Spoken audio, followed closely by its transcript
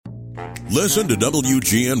Listen to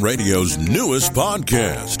WGN Radio's newest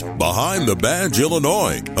podcast, Behind the Badge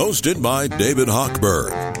Illinois, hosted by David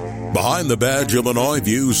Hochberg. Behind the Badge Illinois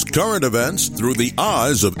views current events through the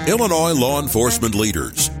eyes of Illinois law enforcement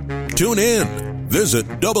leaders. Tune in. Visit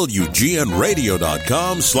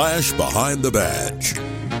WGNRadio.com/Behind the Badge.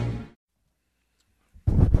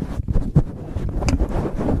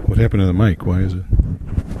 What happened to the mic? Why is it?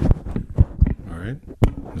 All right.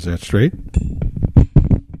 Is that straight?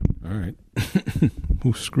 All right.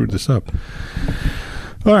 Who screwed this up?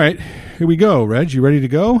 All right. Here we go. Reg, you ready to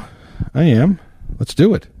go? I am. Let's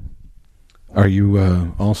do it. Are you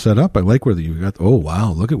all set up? I like where you got... Oh,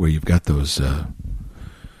 wow. Look at where you've got those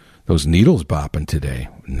needles bopping today.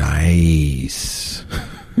 Nice.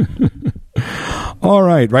 All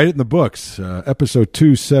right. Write it in the books. Episode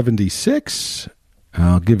 276.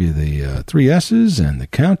 I'll give you the 3 S's and the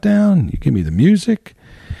countdown. You give me the music.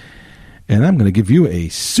 And I'm going to give you a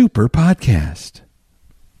super podcast.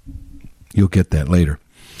 You'll get that later.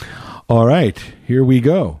 All right. Here we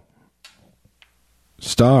go.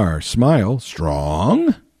 Star, smile,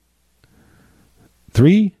 strong.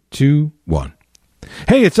 3, 2, 1.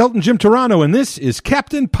 Hey, it's Elton Jim Turano, and this is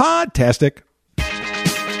Captain Podtastic.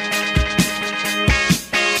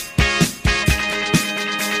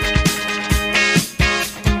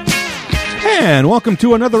 And welcome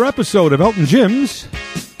to another episode of Elton Jim's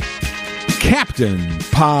Captain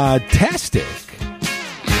Podtastic.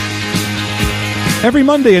 Every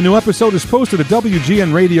Monday, a new episode is posted at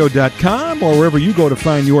WGNRadio.com or wherever you go to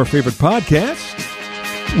find your favorite podcast.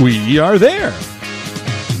 We are there.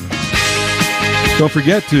 Don't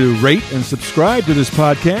forget to rate and subscribe to this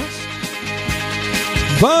podcast.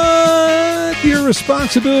 But your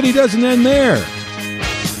responsibility doesn't end there.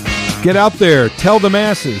 Get out there, tell the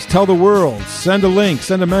masses, tell the world, send a link,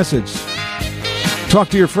 send a message. Talk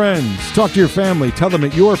to your friends, talk to your family, tell them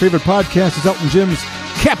that your favorite podcast is Elton Jim's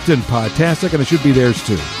Captain Podtastic, and it should be theirs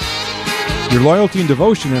too. Your loyalty and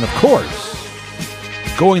devotion, and of course,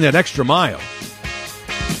 going that extra mile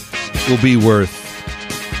will be worth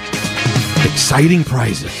exciting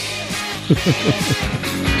prizes.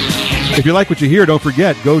 If you like what you hear, don't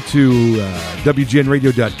forget, go to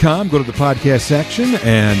WGNRadio.com, go to the podcast section,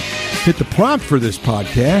 and hit the prompt for this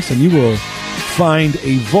podcast, and you will find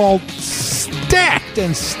a vault stacked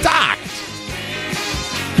and stocked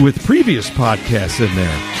with previous podcasts in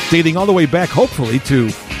there, dating all the way back, hopefully, to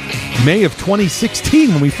May of 2016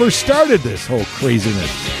 when we first started this whole craziness.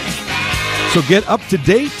 So get up to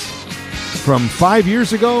date from 5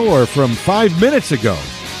 years ago or from 5 minutes ago.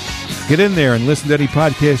 Get in there and listen to any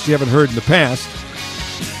podcast you haven't heard in the past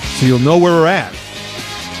so you'll know where we're at.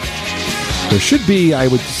 There should be, I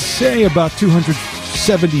would say, about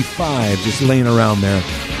 275 just laying around there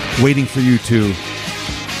waiting for you to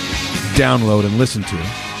download and listen to.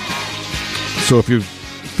 So if you've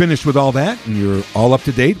finished with all that and you're all up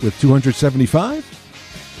to date with 275,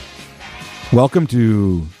 welcome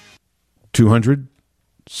to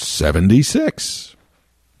 276.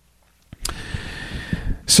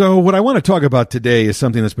 So what I want to talk about today is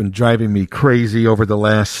something that's been driving me crazy over the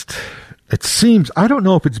last, it seems, I don't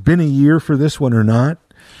know if it's been a year for this one or not,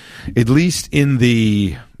 at least in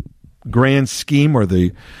the grand scheme or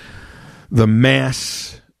the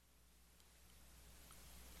mass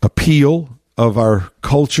appeal of our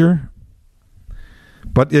culture.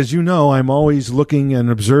 But as you know, I'm always looking and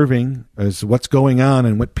observing as what's going on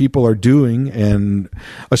and what people are doing, and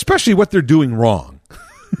especially what they're doing wrong.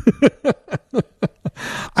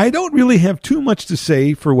 I don't really have too much to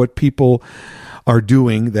say for what people are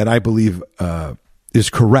doing that I believe is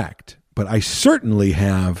correct, but I certainly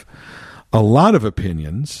have a lot of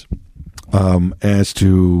opinions as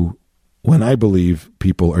to when I believe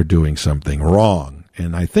people are doing something wrong.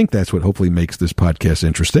 And I think that's what hopefully makes this podcast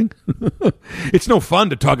interesting. It's no fun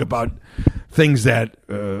to talk about things that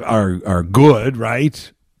are good,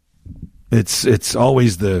 right? It's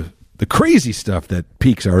always the crazy stuff that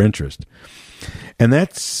piques our interest. And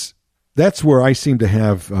that's where I seem to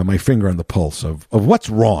have my finger on the pulse of what's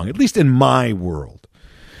wrong, at least in my world,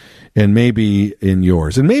 and maybe in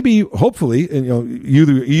yours. And maybe, hopefully,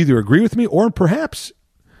 you either agree with me or perhaps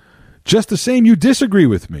just the same, you disagree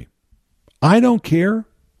with me. I don't care.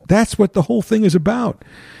 That's what the whole thing is about.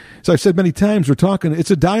 As I've said many times,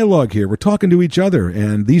 it's a dialogue here. We're talking to each other,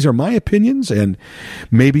 and these are my opinions, and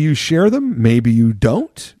maybe you share them, maybe you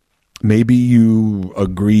don't. maybe you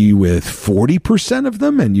agree with 40% of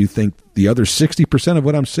them and you think the other 60% of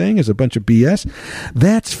what I'm saying is a bunch of BS.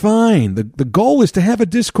 That's fine. The goal is to have a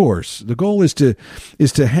discourse. The goal is to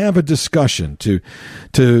have a discussion, to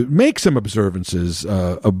make some observances,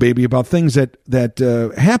 maybe about things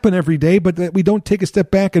that happen every day, but that we don't take a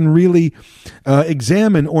step back and really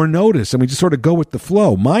examine or notice, and we just sort of go with the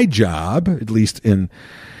flow. My job, at least in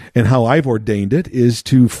how I've ordained it, is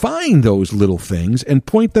to find those little things and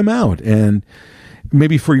point them out, and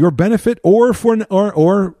maybe for your benefit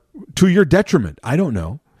or to your detriment. I don't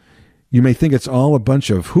know. You may think it's all a bunch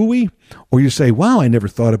of hooey, or you say, wow, I never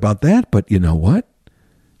thought about that, but you know what?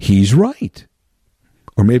 He's right.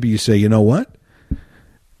 Or maybe you say, you know what?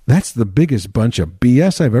 That's the biggest bunch of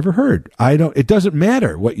BS I've ever heard. It doesn't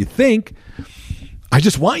matter what you think. I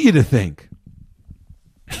just want you to think.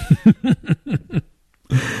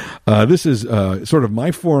 This is sort of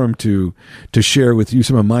my forum to share with you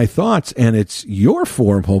some of my thoughts, and it's your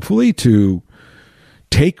forum, hopefully, to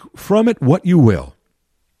take from it what you will.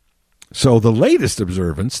 So the latest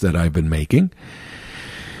observance that I've been making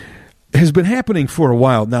has been happening for a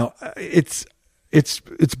while now. It's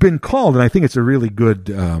been called, and I think it's a really good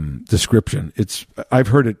description. I've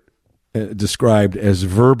heard it described as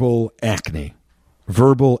verbal acne.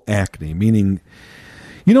 Verbal acne, meaning,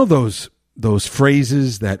 you know, those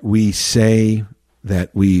phrases that we say,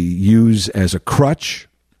 that we use as a crutch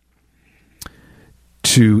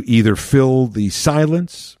to either fill the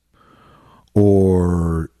silence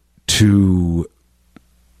or to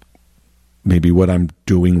maybe what I'm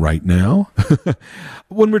doing right now.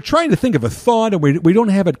 When we're trying to think of a thought and we don't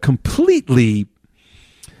have it completely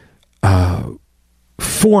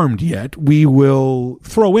formed yet, we will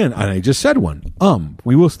throw in, and I just said one,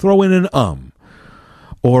 we will throw in an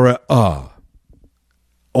or a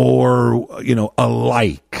or, you know, a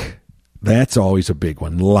like. That's always a big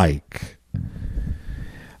one, like.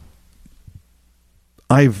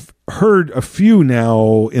 I've heard a few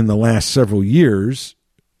now in the last several years.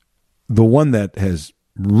 The one that has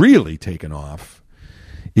really taken off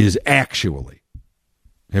is actually.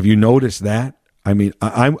 Have you noticed that? I mean,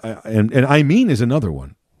 I mean is another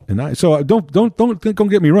one. So don't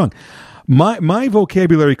get me wrong. My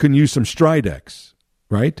vocabulary can use some Stridex,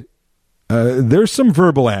 right? There's some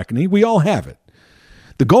verbal acne. We all have it.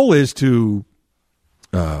 The goal is to,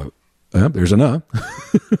 there's an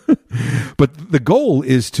but the goal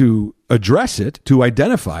is to address it, to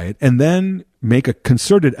identify it, and then make a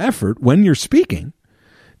concerted effort when you're speaking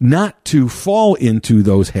not to fall into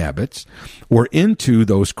those habits or into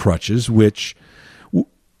those crutches which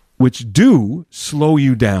do slow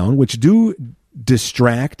you down, which do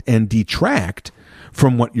distract and detract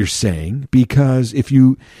from what you're saying. Because if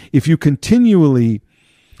you continually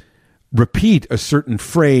repeat a certain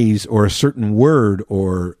phrase or a certain word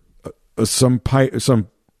or some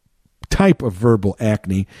type of verbal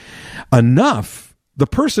acne enough, the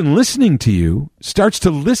person listening to you starts to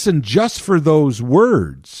listen just for those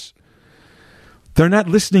words. They're not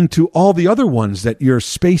listening to all the other ones that you're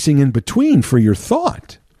spacing in between for your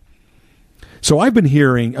thought. So I've been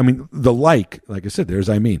hearing, like I said,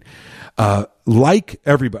 like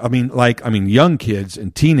everybody, young kids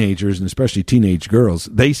and teenagers, and especially teenage girls,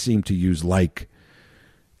 they seem to use like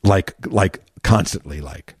constantly,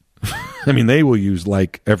 like. They will use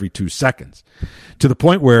like every 2 seconds, to the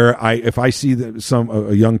point where if I see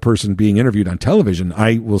a young person being interviewed on television,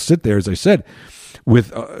 I will sit there, as I said,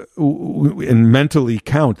 and mentally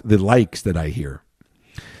count the likes that I hear.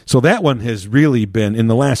 So that one has really been, in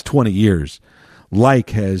the last 20 years,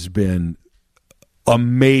 like has been a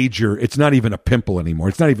major, it's not even a pimple anymore.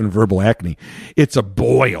 It's not even verbal acne. It's a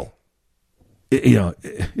boil.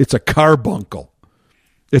 It's a carbuncle.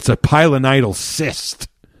 It's a pilonidal cyst.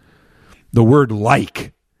 The word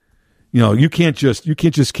like, you can't just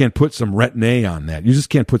put some Retin-A on that. You just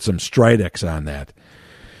can't put some Stridex on that.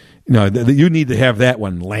 You need to have that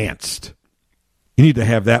one lanced. You need to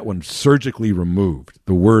have that one surgically removed.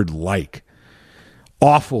 The word like.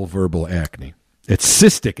 Awful verbal acne. It's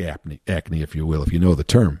cystic acne, if you will, if you know the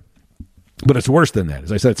term. But it's worse than that.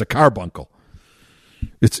 As I said, it's a carbuncle.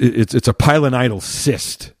 It's a pilonidal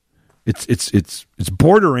cyst. It's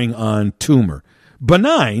bordering on tumor.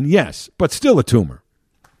 Benign, yes, but still a tumor.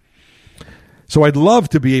 So I'd love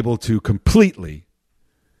to be able to completely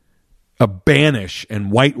banish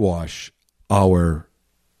and whitewash our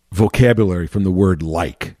vocabulary from the word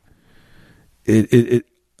like. It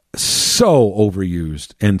so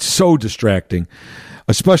overused and so distracting,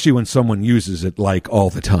 especially when someone uses it like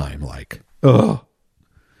all the time, like, ugh.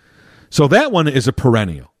 So that one is a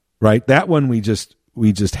perennial, right? That one we just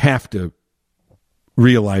have to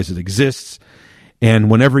realize it exists.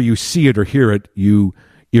 And whenever you see it or hear it, you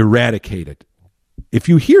eradicate it. If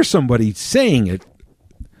you hear somebody saying it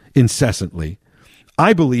incessantly,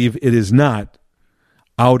 I believe it is not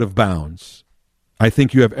out of bounds. I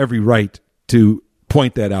think you have every right to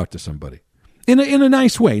point that out to somebody in a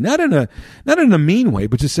nice way, not in a mean way,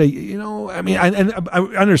 but to say, I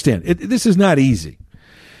understand this is not easy,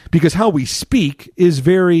 because how we speak is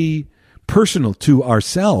very personal to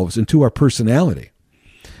ourselves and to our personality.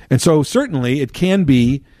 And so certainly it can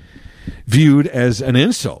be viewed as an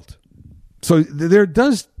insult. So there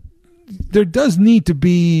does need to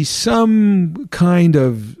be some kind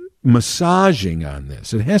of massaging on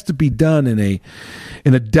this. It has to be done in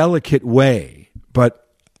a delicate way. But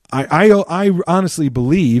I honestly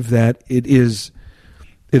believe that it is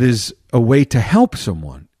a way to help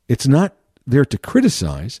someone. It's not there to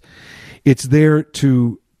criticize. It's there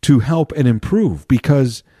to help and improve,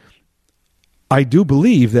 because I do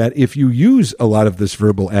believe that if you use a lot of this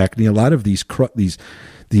verbal acne, a lot of these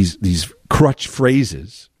crutch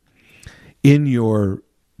phrases in your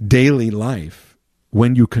daily life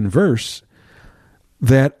when you converse,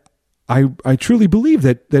 that I truly believe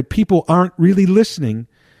that people aren't really listening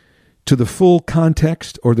to the full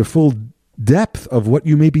context or the full depth of what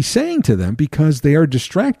you may be saying to them, because they are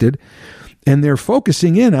distracted and they're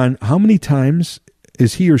focusing in on how many times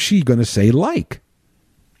is he or she going to say like.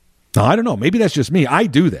 Now, I don't know. Maybe that's just me. I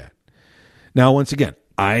do that. Now, once again,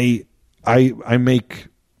 I've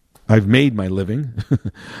made my living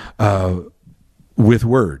with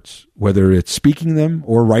words, whether it's speaking them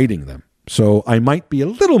or writing them. So I might be a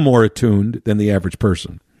little more attuned than the average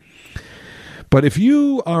person. But if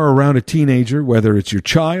you are around a teenager, whether it's your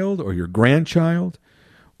child or your grandchild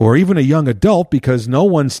or even a young adult, because no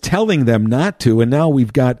one's telling them not to, and now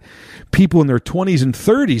we've got people in their 20s and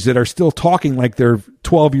 30s that are still talking like they're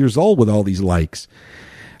 12 years old with all these likes.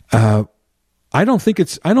 I don't think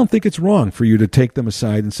it's wrong for you to take them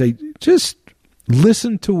aside and say, just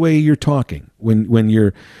listen to the way you're talking when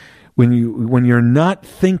you're not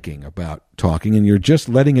thinking about talking and you're just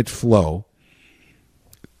letting it flow.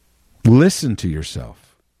 Listen to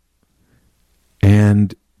yourself.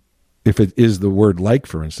 And if it is the word like,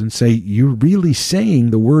 for instance, say, you're really saying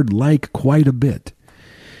the word like quite a bit.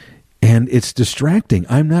 And it's distracting.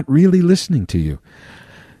 I'm not really listening to you.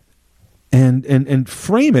 And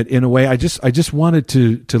frame it in a way. I just wanted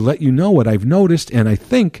to let you know what I've noticed, and I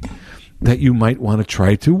think that you might want to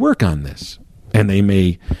try to work on this. And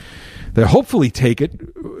they'll hopefully take it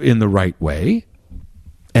in the right way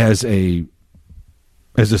as a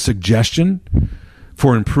suggestion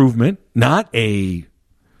for improvement, not a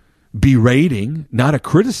berating, not a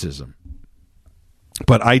criticism.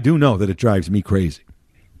 But I do know that it drives me crazy.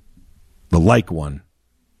 The like one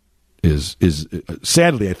is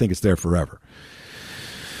sadly, I think it's there forever.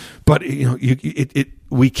 But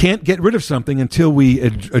we can't get rid of something until we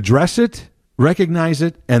address it, recognize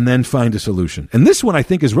it, and then find a solution. And this one I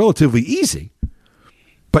think is relatively easy,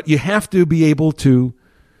 but you have to be able to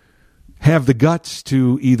have the guts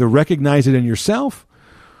to either recognize it in yourself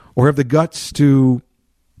or have the guts to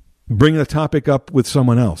bring the topic up with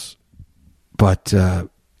someone else. But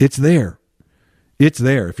it's there. It's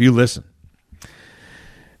there if you listen.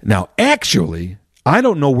 Now, actually, I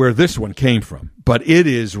don't know where this one came from, but it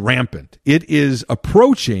is rampant. It is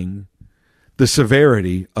approaching the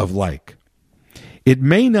severity of like. It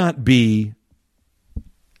may not be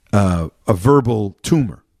a verbal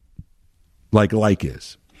tumor like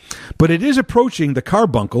is, but it is approaching the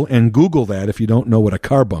carbuncle, and Google that if you don't know what a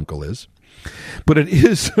carbuncle is. But it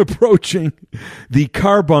is approaching the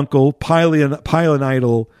carbuncle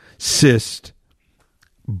pilonidal cyst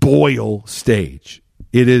boil stage.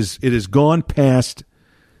 It is gone past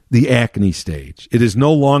the acne stage. It is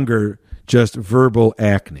no longer just verbal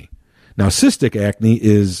acne. Now, cystic acne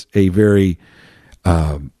is a very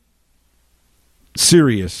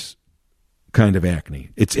serious kind of acne.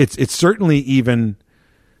 It's certainly even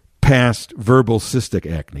past verbal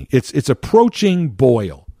cystic acne. It's approaching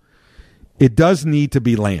boil. It does need to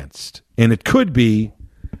be lanced, and it could be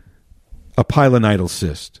a pilonidal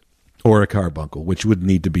cyst or a carbuncle, which would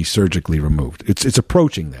need to be surgically removed. It's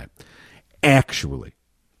approaching that. Actually,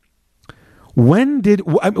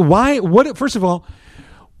 first of all,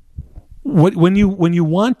 when you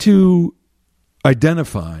want to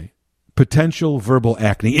identify potential verbal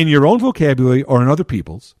acne in your own vocabulary or in other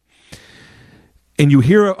people's, and you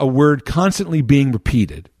hear a word constantly being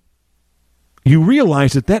repeated, you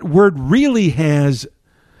realize that word really has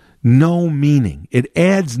no meaning. It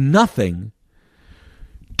adds nothing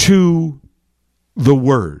to the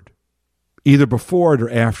word, either before it or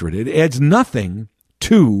after it. It adds nothing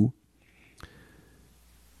to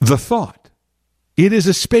the thought. It is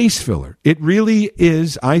a space filler. It really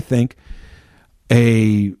is, I think,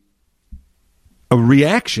 a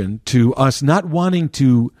reaction to us not wanting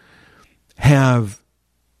to have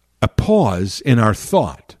a pause in our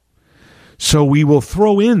thought. So we will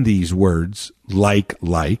throw in these words like,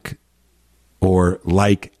 or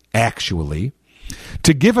like actually,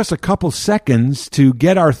 to give us a couple seconds to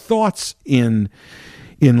get our thoughts in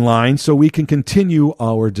line so we can continue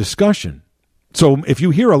our discussion. So if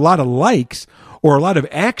you hear a lot of likes or a lot of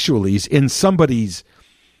actuallys in somebody's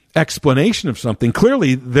explanation of something,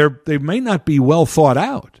 clearly they may not be well thought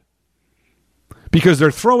out, because they're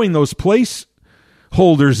throwing those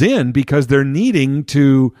placeholders in because they're needing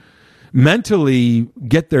to mentally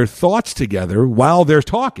get their thoughts together while they're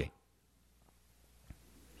talking.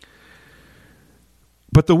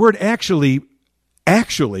 But the word actually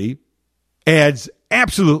adds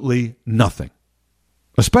absolutely nothing,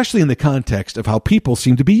 especially in the context of how people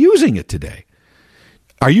seem to be using it today.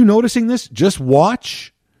 Are you noticing this? Just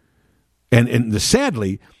watch. And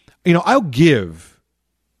sadly, I'll give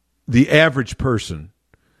the average person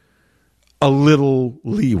a little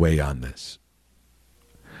leeway on this.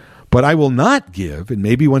 But I will not give, and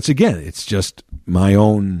maybe once again, it's just my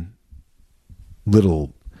own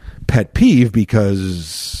little pet peeve,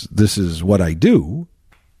 because this is what I do,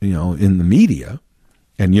 in the media,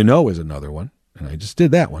 and is another one, and I just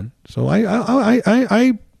did that one. So I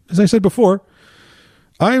as I said before,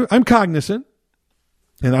 I'm cognizant,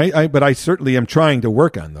 and but I certainly am trying to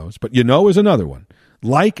work on those. But is another one.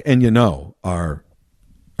 Like and are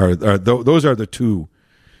those are the two.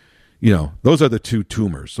 Those are the two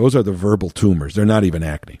tumors. Those are the verbal tumors. They're not even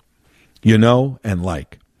acne. And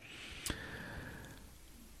like.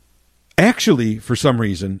 Actually, for some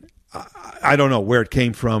reason, I don't know where it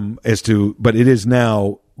came from but it is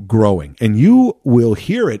now growing. And you will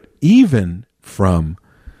hear it even from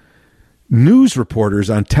news reporters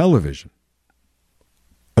on television,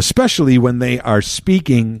 especially when they are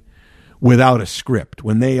speaking without a script.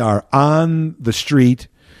 When they are on the street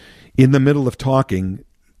in the middle of talking,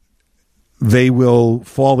 they will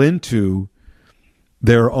fall into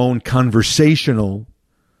their own conversational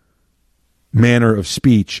manner of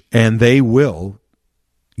speech, and they will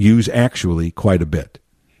use actually quite a bit.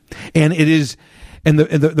 And it is, and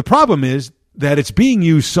the problem is that it's being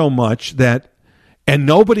used so much and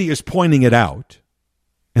nobody is pointing it out.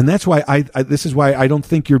 And that's why this is why I don't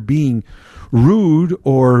think you're being rude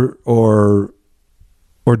or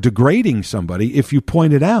degrading somebody if you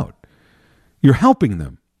point it out. You're helping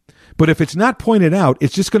them. But if it's not pointed out,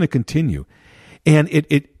 it's just going to continue. And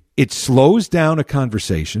it slows down a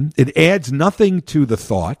conversation. It adds nothing to the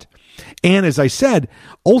thought. And as I said,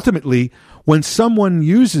 ultimately, when someone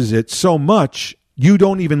uses it so much, you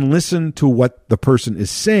don't even listen to what the person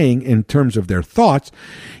is saying in terms of their thoughts.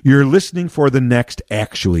 You're listening for the next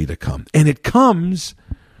actually to come. And it comes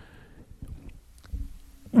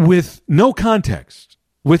with no context,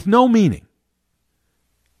 with no meaning.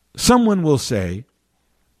 Someone will say,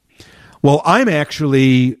 well, I'm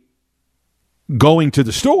actually going to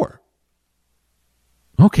the store.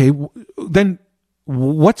 Okay, then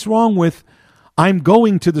what's wrong with I'm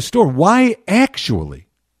going to the store? Why actually?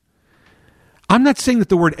 I'm not saying that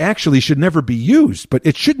the word actually should never be used, but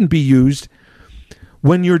it shouldn't be used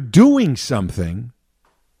when you're doing something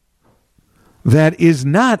that is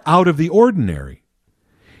not out of the ordinary.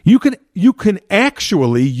 You can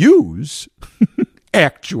actually use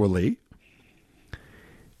actually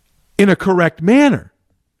in a correct manner,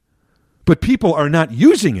 but people are not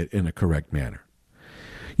using it in a correct manner.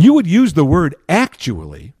 You would use the word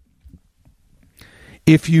actually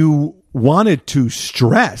if you wanted to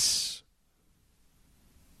stress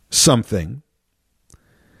something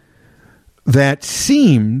that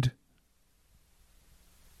seemed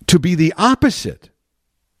to be the opposite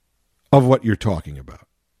of what you're talking about.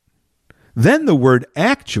 Then the word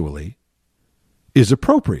actually is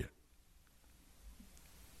appropriate.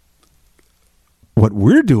 What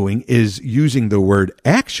we're doing is using the word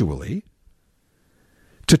actually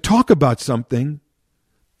to talk about something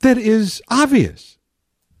that is obvious.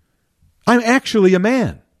 I'm actually a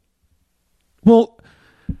man. Well,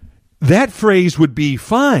 that phrase would be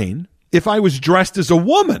fine if I was dressed as a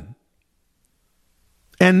woman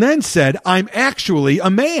and then said, I'm actually a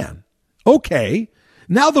man. Okay,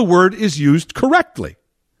 now the word is used correctly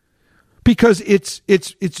because it's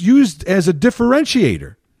used as a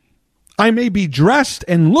differentiator. I may be dressed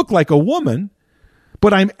and look like a woman,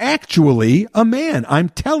 but I'm actually a man. I'm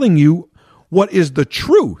telling you what is the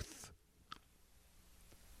truth.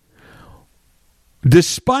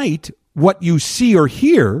 Despite what you see or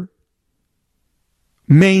hear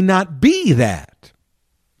may not be that.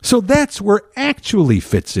 So that's where actually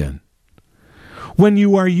fits in. When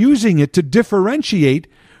you are using it to differentiate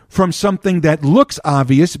from something that looks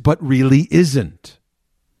obvious but really isn't.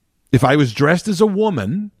 If I was dressed as a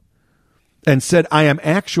woman and said I am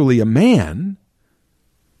actually a man,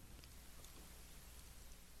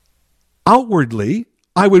 outwardly,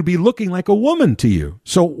 I would be looking like a woman to you.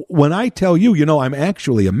 So when I tell you, I'm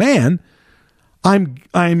actually a man,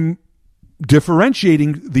 I'm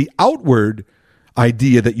differentiating the outward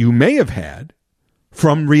idea that you may have had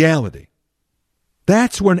from reality.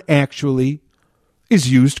 That's when actually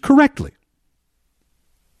is used correctly.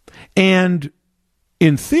 And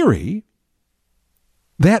in theory,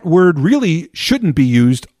 that word really shouldn't be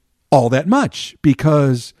used all that much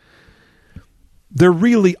because there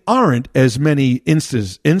really aren't as many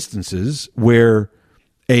instances where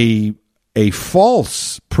a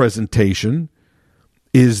false presentation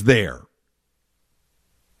is there.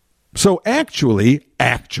 So actually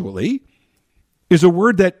is a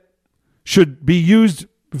word that should be used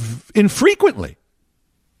infrequently.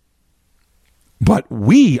 But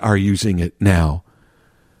we are using it now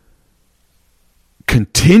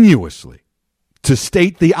continuously to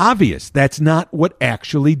state the obvious. That's not what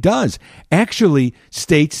actually does. Actually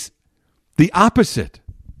states the opposite.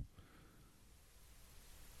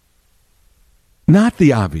 Not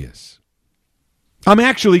the obvious. I'm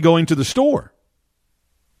actually going to the store.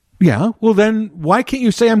 Yeah, well then why can't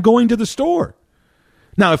you say I'm going to the store?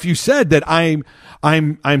 Now, if you said that I'm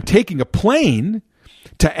taking a plane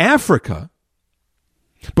to Africa,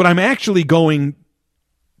 but I'm actually going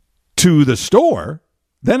to the store,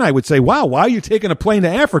 then I would say, wow, why are you taking a plane to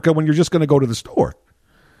Africa when you're just going to go to the store?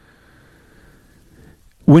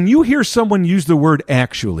 When you hear someone use the word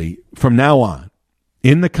actually from now on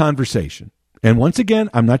in the conversation, and once again,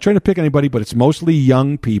 I'm not trying to pick anybody, but it's mostly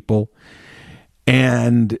young people,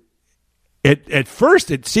 and at first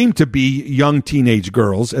it seemed to be young teenage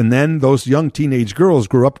girls, and then those young teenage girls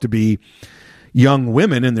grew up to be young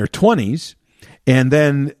women in their 20s, and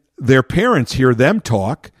then their parents hear them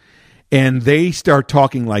talk, and they start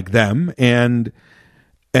talking like them, and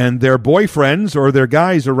their boyfriends or their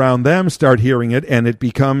guys around them start hearing it, and it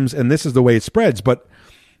becomes, and this is the way it spreads. But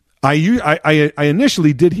I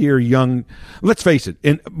initially did hear young, let's face it,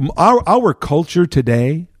 in our culture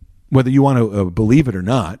today, whether you want to believe it or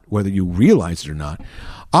not, whether you realize it or not,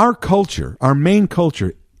 our culture, our main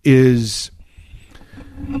culture, is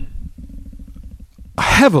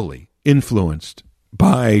heavily influenced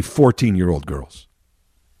by 14-year-old girls.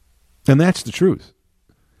 And that's the truth.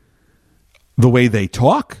 The way they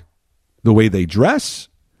talk, the way they dress,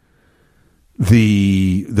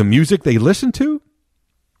 the music they listen to,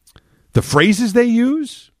 the phrases they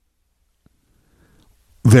use,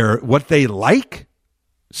 what they like,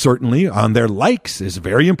 certainly on their likes is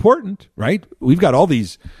very important, right? We've got all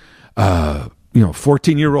these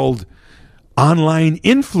 14-year-old online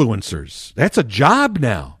influencers. That's a job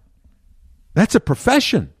now. That's a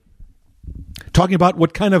profession. Talking about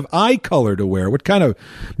what kind of eye color to wear, what kind of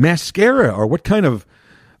mascara, or what kind of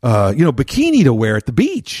bikini to wear at the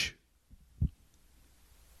beach.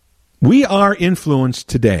 We are influenced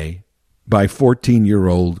today by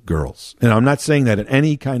 14-year-old girls, and I'm not saying that in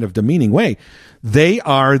any kind of demeaning way. They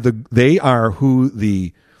are who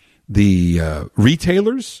the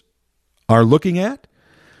retailers are looking at.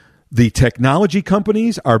 The technology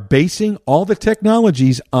companies are basing all the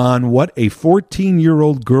technologies on what a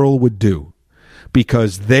 14-year-old girl would do,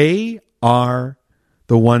 because they are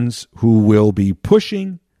the ones who will be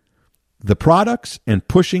pushing the products and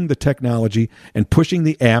pushing the technology and pushing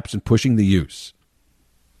the apps and pushing the use.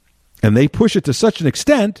 And they push it to such an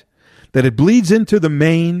extent that it bleeds into the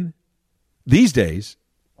main, these days,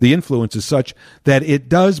 the influence is such that it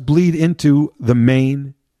does bleed into the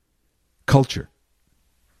main culture.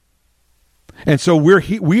 And so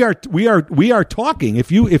we are talking.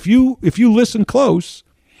 If you listen close,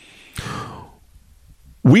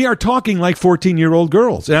 we are talking like 14-year-old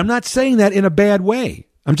girls. And I'm not saying that in a bad way.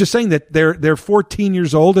 I'm just saying that they're 14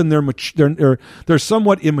 years old and they're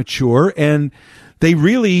somewhat immature, and they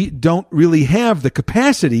really don't really have the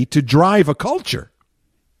capacity to drive a culture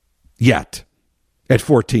yet at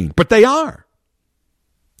 14. But they are.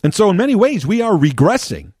 And so in many ways, we are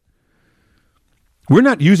regressing. We're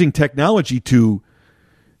not using technology to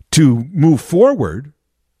move forward.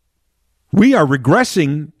 We are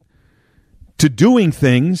regressing to doing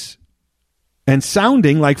things and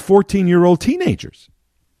sounding like 14-year-old teenagers.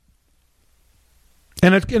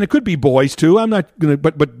 And it could be boys too. I'm not going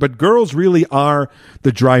to, but girls really are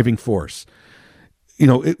the driving force.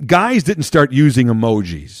 Guys didn't start using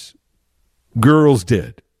emojis. Girls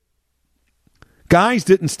did. Guys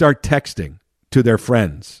didn't start texting. to their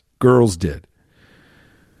friends. Girls did.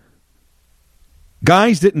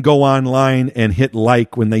 Guys didn't go online and hit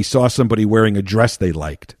like when they saw somebody wearing a dress they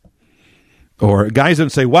liked. Or guys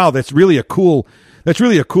didn't say, wow, that's really a cool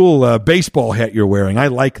baseball hat you're wearing. I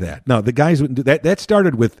like that. No, the guys wouldn't do that. That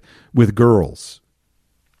started with girls.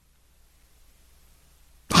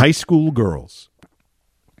 High school girls.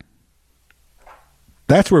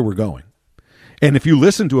 That's where we're going. And if you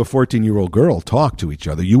listen to a 14-year-old girl talk to each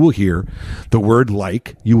other, you will hear the word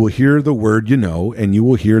like, you will hear the word you know, and you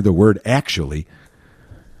will hear the word actually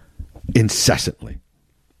incessantly.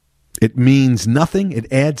 It means nothing.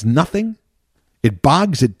 It adds nothing. It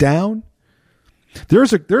bogs it down. There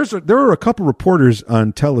are a couple reporters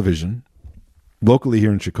on television, locally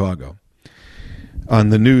here in Chicago, on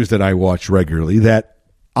the news that I watch regularly, that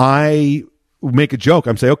I make a joke.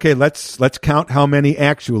 I'm saying, okay, let's count how many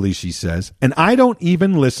actually she says. And I don't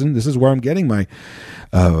even listen. This is where I'm getting my,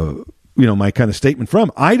 my kind of statement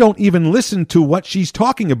from. I don't even listen to what she's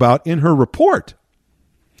talking about in her report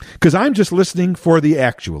because I'm just listening for the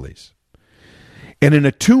actualies. And in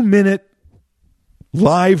a 2-minute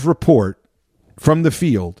live report from the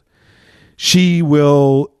field, she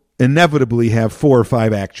will inevitably have 4 or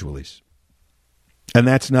 5 actualies. And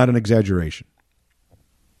that's not an exaggeration.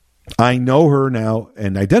 I know her now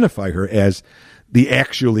and identify her as the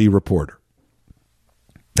actually reporter.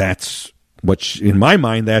 That's what, in my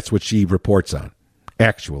mind, that's what she reports on,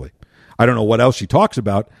 actually. I don't know what else she talks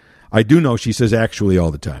about. I do know she says actually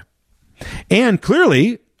all the time. And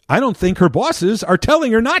clearly, I don't think her bosses are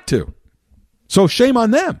telling her not to. So shame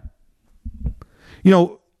on them.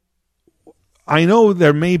 I know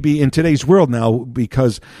there may be in today's world now,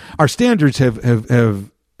 because our standards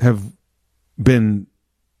have been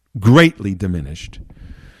greatly diminished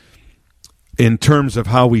in terms of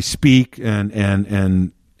how we speak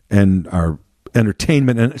and our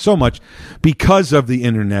entertainment and so much because of the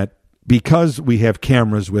internet, because we have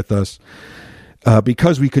cameras with us,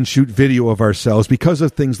 because we can shoot video of ourselves, because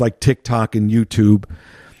of things like TikTok and YouTube.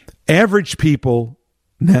 Average people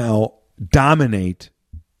now dominate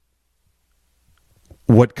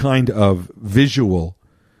what kind of visual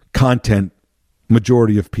content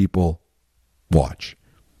majority of people watch.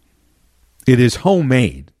 It is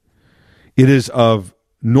homemade. It is of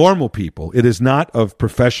normal people. It is not of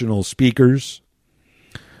professional speakers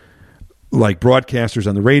like broadcasters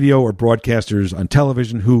on the radio or broadcasters on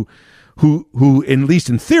television who, at least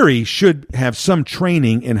in theory, should have some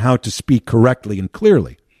training in how to speak correctly and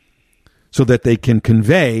clearly so that they can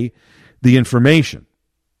convey the information.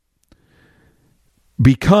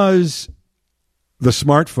 Because the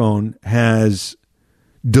smartphone has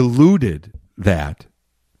diluted that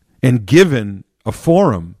and given a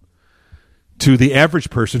forum to the average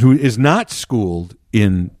person who is not schooled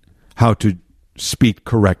in how to speak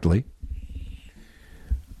correctly.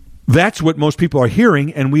 That's what most people are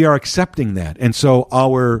hearing, and we are accepting that. And so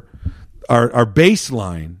our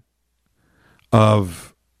baseline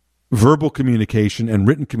of verbal communication and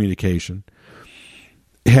written communication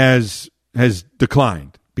has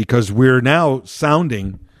declined because we're now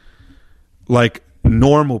sounding like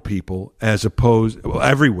normal people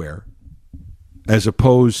everywhere, as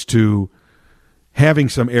opposed to having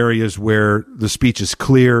some areas where the speech is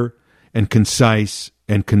clear and concise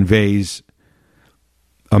and conveys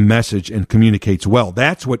a message and communicates well.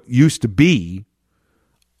 That's what used to be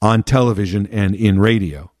on television and in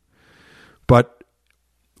radio. But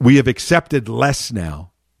we have accepted less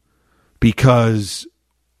now because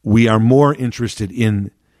we are more interested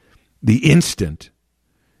in the instant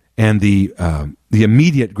and the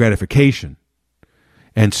immediate gratification.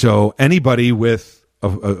 And so anybody with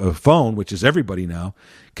a phone, which is everybody now,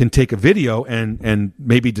 can take a video and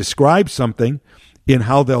maybe describe something in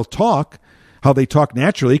how they'll talk, how they talk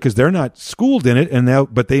naturally, because they're not schooled in it,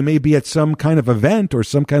 but they may be at some kind of event or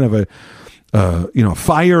some kind of a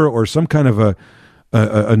fire or some kind of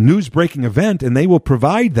a news breaking event, and they will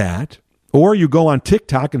provide that. Or you go on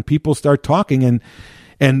TikTok and people start talking,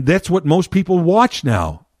 and that's what most people watch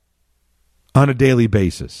now on a daily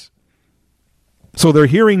basis. So they're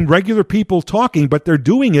hearing regular people talking, but they're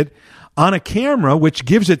doing it on a camera, which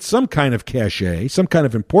gives it some kind of cachet, some kind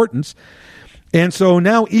of importance. And so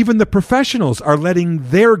now even the professionals are letting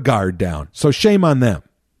their guard down. So shame on them.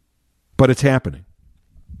 But it's happening.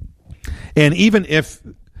 And even if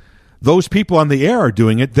those people on the air are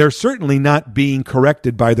doing it, they're certainly not being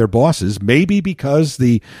corrected by their bosses, maybe because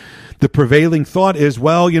the prevailing thought is,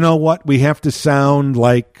 well, you know what, we have to sound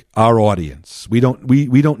like our audience. We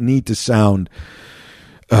don't need to sound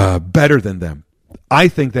better than them. I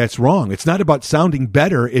think that's wrong. It's not about sounding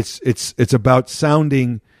better. It's about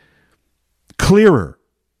sounding clearer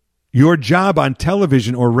Your job on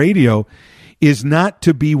television or radio is not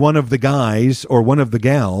to be one of the guys or one of the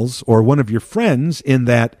gals or one of your friends in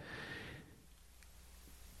that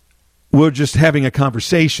we're just having a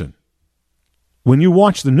conversation. When you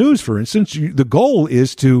watch the news, for instance, the goal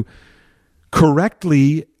is to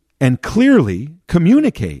correctly and clearly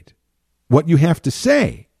communicate what you have to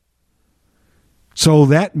say. So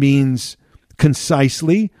that means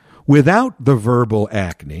concisely, without the verbal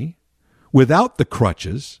acne, without the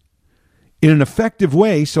crutches, in an effective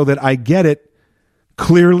way so that I get it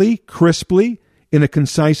clearly, crisply, in a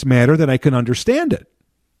concise manner that I can understand it.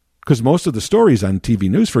 Because most of the stories on TV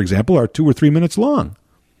news, for example, are 2 or 3 minutes long.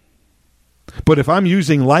 But if I'm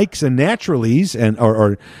using likes and naturalies and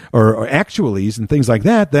or actualies and things like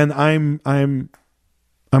that, then I'm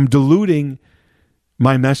diluting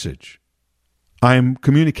my message. I'm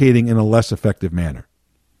communicating in a less effective manner.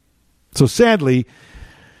 So sadly,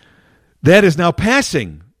 that is now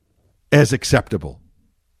passing as acceptable.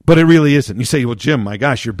 But it really isn't. You say, well, Jim, my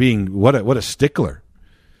gosh, you're being what a stickler.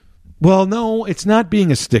 Well, no, it's not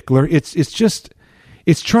being a stickler.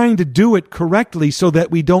 It's trying to do it correctly so that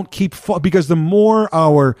we don't keep because the more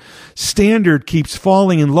our standard keeps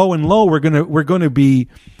falling and low, we're going to be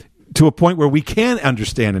to a point where we can't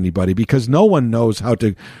understand anybody because no one knows how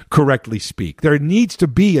to correctly speak. There needs to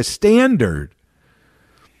be a standard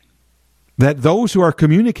that those who are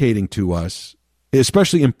communicating to us,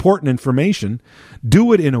 especially important information,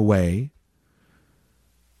 do it in a way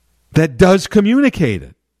that does communicate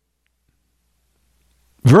it.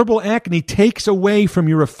 Verbal acne takes away from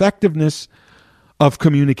your effectiveness of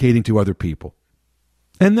communicating to other people.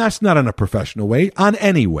 And that's not in a professional way, on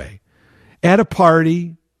any way. At a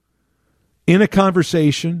party, in a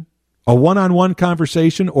conversation, a one-on-one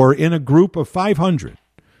conversation, or in a group of 500.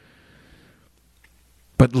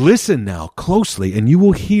 But listen now closely, and you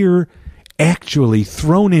will hear actually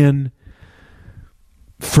thrown in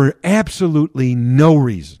for absolutely no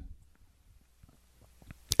reason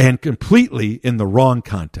and completely in the wrong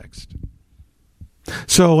context.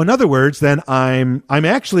 So in other words, then I'm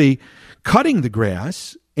actually cutting the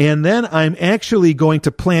grass, and then I'm actually going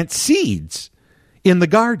to plant seeds in the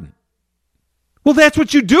garden. Well, that's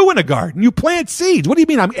what you do in a garden. You plant seeds. What do you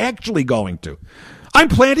mean I'm actually going to? I'm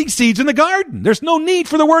planting seeds in the garden. There's no need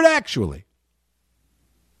for the word actually.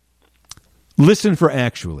 Listen for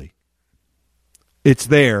actually. It's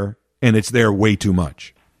there, and it's there way too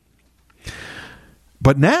much.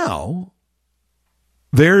 But now,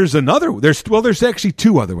 there's actually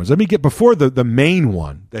two other ones. Let me get before the main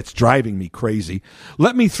one that's driving me crazy.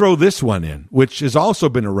 Let me throw this one in, which has also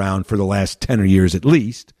been around for the last 10 years at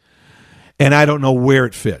least, and I don't know where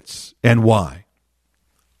it fits and why.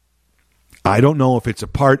 I don't know if it's a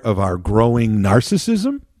part of our growing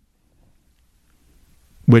narcissism,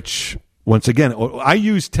 which, once again, I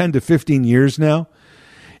use 10 to 15 years now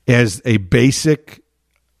as a basic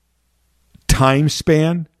time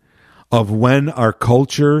span of when our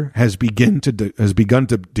culture has begun to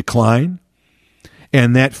decline,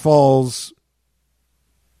 and that falls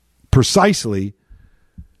precisely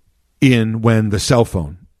in when the cell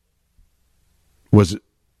phone was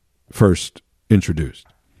first introduced.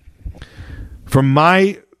 From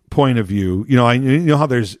my point of view, you know how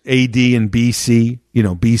there's AD and BC,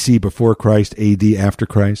 BC before Christ, AD after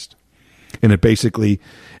Christ, and it basically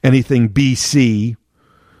anything BC,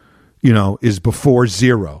 is before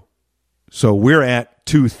zero. So we're at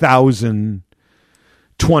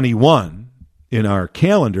 2021 in our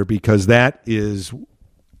calendar because that is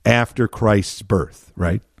after Christ's birth,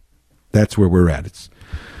 right? That's where we're at. It's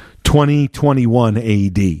 2021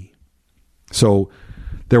 AD. So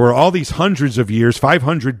there were all these hundreds of years,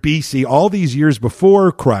 500 BC, all these years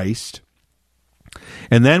before Christ.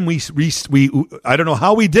 And then we I don't know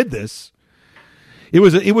how we did this. It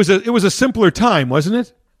was a simpler time, wasn't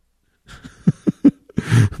it?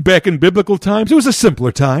 Back in biblical times, it was a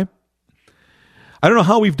simpler time. I don't know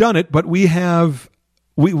how we've done it, but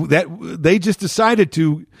they just decided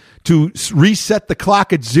to reset the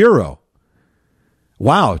clock at zero.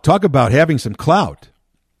 Wow, talk about having some clout.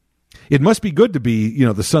 It must be good to be,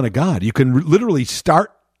 the Son of God. You can literally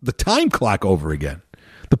start the time clock over again.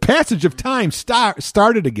 The passage of time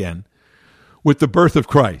started again with the birth of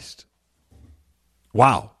Christ.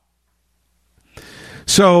 Wow.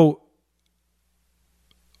 So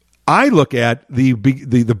I look at the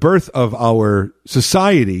birth of our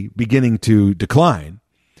society beginning to decline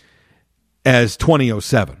as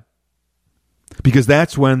 2007, because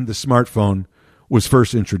that's when the smartphone was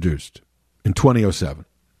first introduced, in 2007.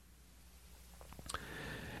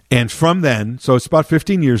 And from then, so it's about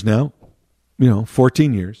 15 years now,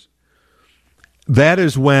 14 years. that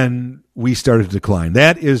is when we started to decline.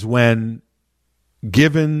 That is when,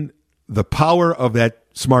 given the power of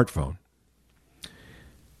that smartphone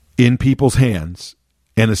in people's hands,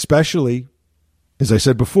 and especially, as I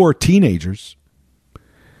said before, teenagers,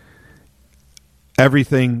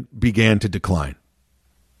 everything began to decline.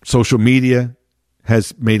 Social media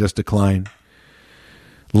has made us decline.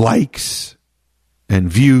 Likes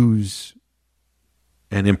and views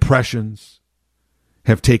and impressions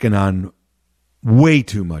have taken on way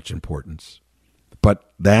too much importance.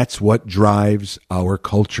 But that's what drives our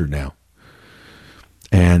culture now.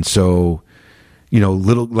 And so,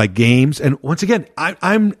 little like games. And once again,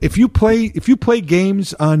 I'm if you play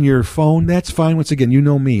games on your phone, that's fine. Once again, you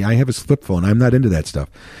know me. I have a flip phone. I'm not into that stuff.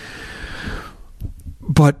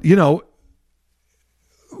 But,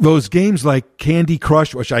 those games like Candy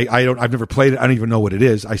Crush, which I've never played it. I don't even know what it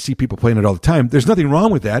is. I see people playing it all the time. There's nothing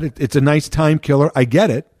wrong with that. It's a nice time killer. I get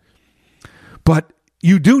it. But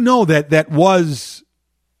you do know that was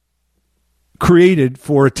created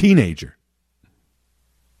for a teenager.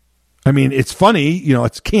 I mean, it's funny,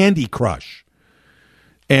 it's Candy Crush.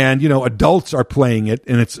 And, adults are playing it,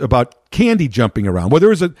 and it's about candy jumping around. Well,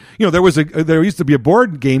 there used to be a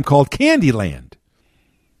board game called Candyland.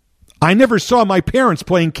 I never saw my parents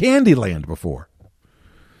playing Candyland before.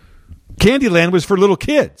 Candyland was for little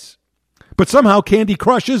kids. But somehow Candy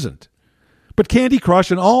Crush isn't. But Candy Crush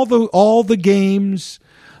and all the games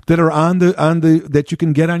that are on the that you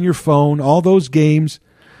can get on your phone, all those games,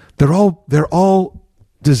 they're all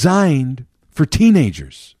designed for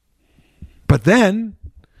teenagers. But then,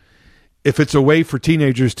 if it's a way for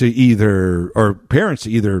teenagers or parents to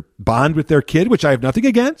either bond with their kid, which I have nothing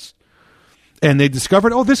against, and they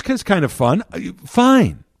discovered, this kid's kind of fun,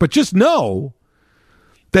 fine. But just know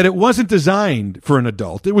that it wasn't designed for an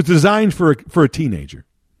adult. It was designed for a teenager.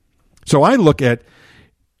 So I look at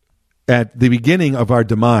the beginning of our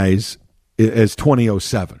demise as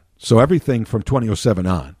 2007. So everything from 2007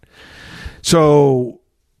 on. So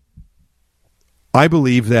I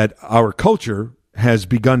believe that our culture has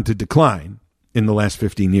begun to decline in the last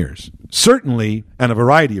 15 years, certainly on a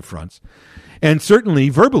variety of fronts, and certainly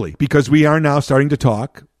verbally, because we are now starting to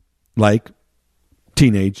talk like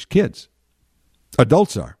teenage kids.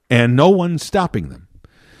 Adults are, and no one's stopping them.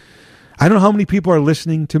 I don't know how many people are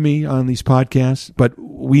listening to me on these podcasts, but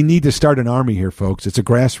we need to start an army here, folks. It's a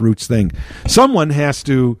grassroots thing. Someone has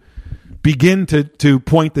to begin to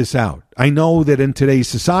point this out. I know that in today's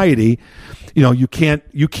society, you can't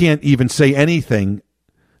even say anything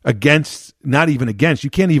against, not even against.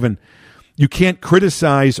 You can't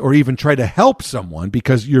criticize or even try to help someone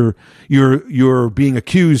because you're being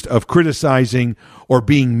accused of criticizing or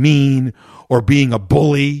being mean or being a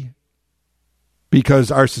bully.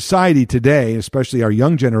 Because our society today, especially our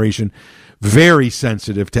young generation, very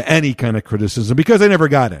sensitive to any kind of criticism because they never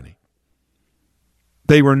got any.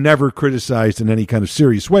 They were never criticized in any kind of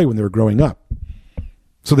serious way when they were growing up.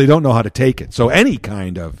 So they don't know how to take it. So any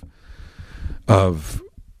kind of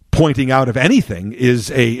pointing out of anything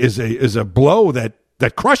is a blow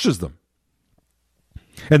that crushes them.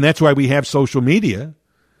 And that's why we have social media.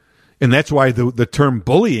 And that's why the term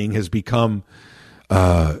bullying has become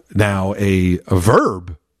now a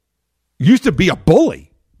verb. Used to be a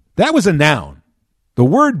bully. That was a noun. The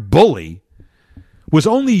word bully was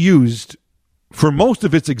only used for most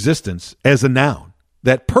of its existence as a noun.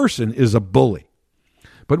 That person is a bully.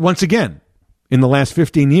 But once again, in the last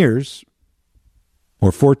 15 years,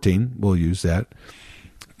 or 14, we'll use that,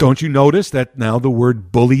 don't you notice that now the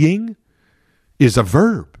word bullying is a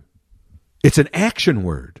verb? It's an action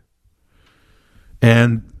word.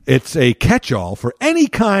 And it's a catch-all for any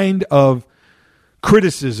kind of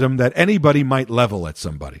criticism that anybody might level at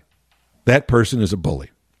somebody. That person is a bully.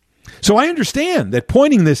 So I understand that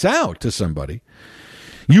pointing this out to somebody,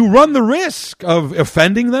 you run the risk of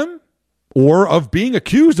offending them or of being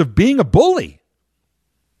accused of being a bully.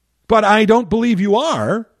 But I don't believe you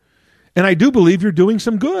are, and I do believe you're doing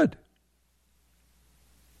some good.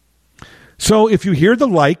 So if you hear the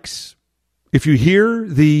likes, if you hear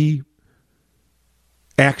the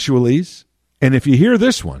actualies, and if you hear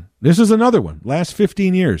this one, this is another one, last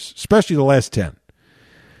 15 years, especially the last 10.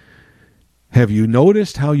 Have you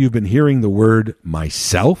noticed how you've been hearing the word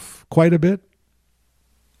myself quite a bit?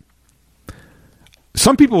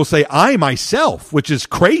 Some people will say I myself, which is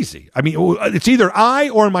crazy. I mean, it's either I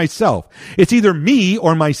or myself. It's either me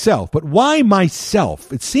or myself. But why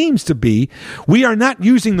myself? It seems to be we are not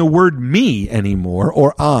using the word me anymore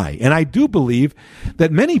or I. And I do believe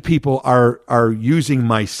that many people are using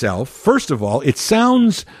myself. First of all, it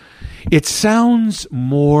sounds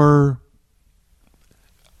more,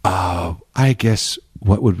 I guess,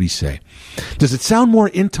 what would we say? Does it sound more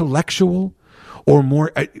intellectual or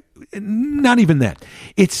more, not even that.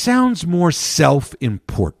 It sounds more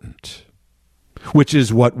self-important, which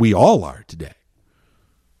is what we all are today.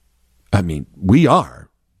 I mean, we are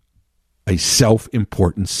a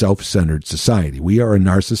self-important, self-centered society. We are a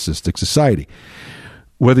narcissistic society.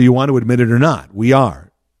 Whether you want to admit it or not, we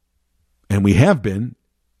are. And we have been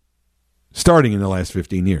starting in the last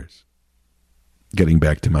 15 years. Getting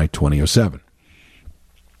back to my 2007.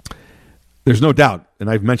 There's no doubt, and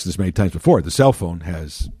I've mentioned this many times before, the cell phone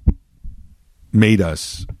has made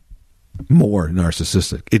us more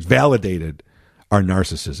narcissistic. It validated our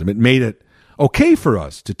narcissism. It made it okay for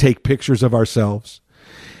us to take pictures of ourselves,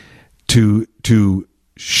 to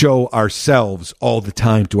show ourselves all the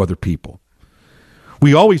time to other people.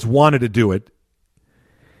 We always wanted to do it.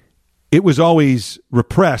 It was always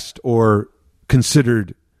repressed or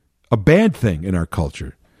considered a bad thing in our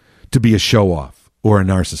culture to be a show-off or a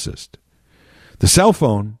narcissist. The cell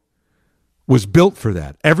phone was built for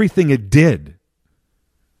that. Everything it did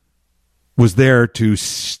was there to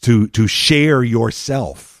share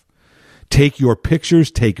yourself. Take your pictures,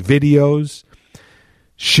 take videos,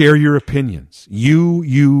 share your opinions.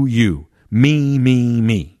 You.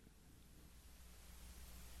 Me.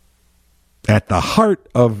 At the heart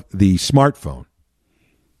of the smartphone,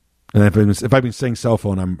 and if I've been saying cell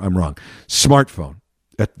phone, I'm wrong. Smartphone.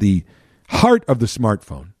 At the heart of the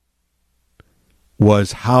smartphone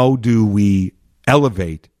was, how do we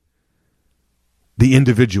elevate the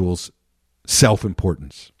individual's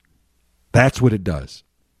self-importance? That's what it does.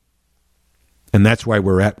 And that's why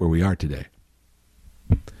we're at where we are today.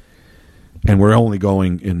 And we're only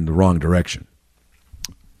going in the wrong direction.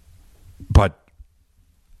 But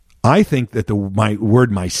I think that my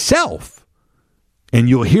word myself, and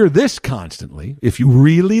you'll hear this constantly if you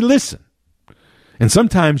really listen. And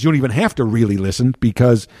sometimes you don't even have to really listen,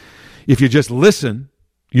 because if you just listen,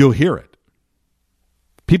 you'll hear it.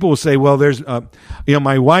 People will say, well, there's,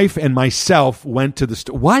 my wife and myself went to the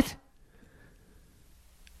store. What?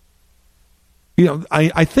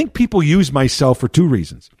 I think people use myself for two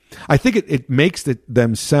reasons. I think it makes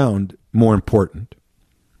them sound more important.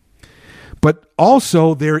 But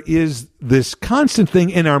also there is this constant thing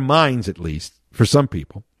in our minds, at least for some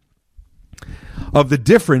people, of the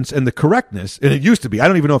difference and the correctness. And it used to be. I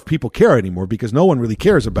don't even know if people care anymore, because no one really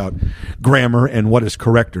cares about grammar and what is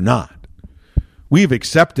correct or not. We've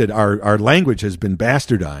accepted our language has been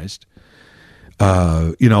bastardized,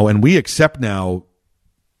 and we accept now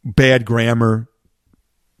bad grammar,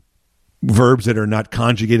 verbs that are not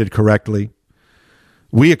conjugated correctly.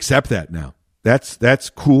 We accept that now. That's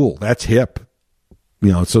cool. That's hip.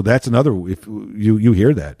 So that's another. If you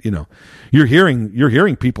hear that, you're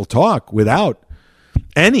hearing people talk without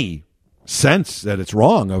any sense that it's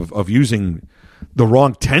wrong of using the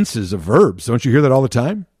wrong tenses of verbs. Don't you hear that all the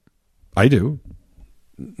time? I do.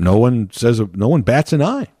 No one bats an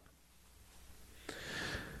eye.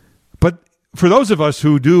 But for those of us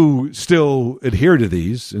who do still adhere to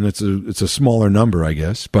these, and it's a smaller number, I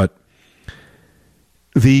guess, but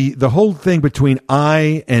the whole thing between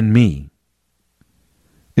I and me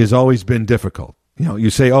has always been difficult. You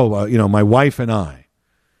say, my wife and I,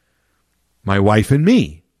 my wife and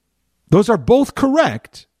me. Those are both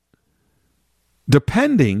correct,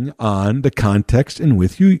 depending on the context in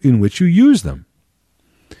which you use them.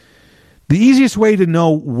 The easiest way to know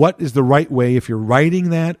what is the right way, if you're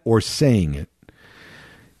writing that or saying it,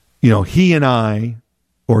 he and I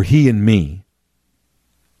or he and me,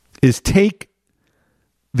 is take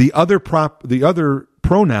the other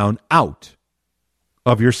pronoun out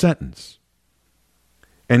of your sentence.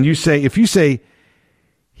 And if you say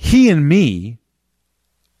he and me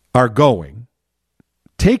are going,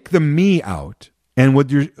 take the me out, and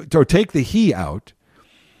or take the he out,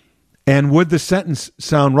 and would the sentence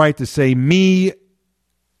sound right to say me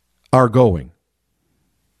are going?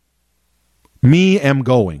 Me am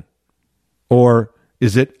going. Or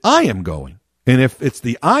is it I am going? And if it's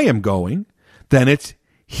the I am going, then it's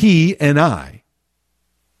he and I.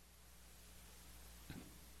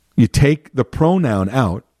 You take the pronoun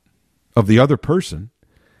out of the other person,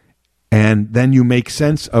 and then you make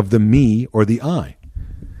sense of the me or the I.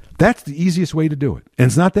 That's the easiest way to do it. And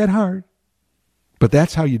it's not that hard, but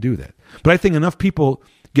that's how you do that. But I think enough people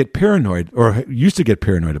get paranoid, or used to get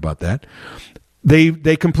paranoid about that.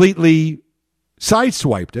 They completely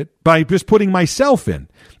sideswiped it by just putting myself in.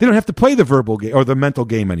 They don't have to play the verbal game or the mental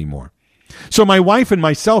game anymore. So my wife and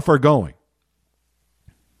myself are going.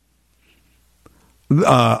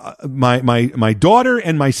 My daughter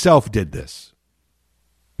and myself did this.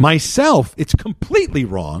 Myself, it's completely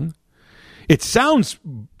wrong. It sounds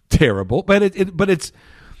terrible, but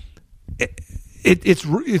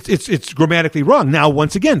it's grammatically wrong. Now,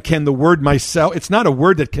 once again, can the word myself? It's not a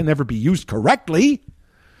word that can ever be used correctly.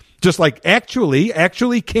 Just like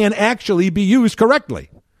actually can actually be used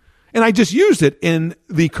correctly, and I just used it in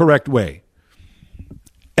the correct way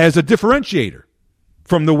as a differentiator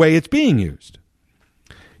from the way it's being used.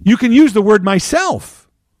 You can use the word myself.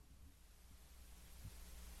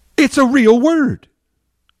 It's a real word.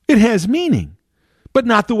 It has meaning, but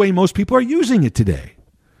not the way most people are using it today.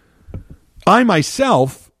 I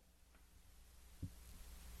myself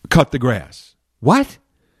cut the grass. What?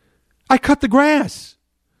 I cut the grass.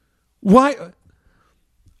 Why?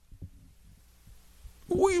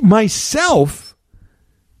 Myself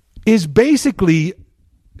is basically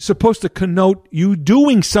supposed to connote you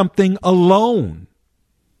doing something alone.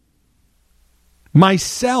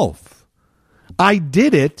 Myself. I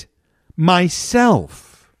did it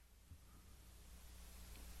myself.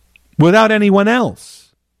 Without anyone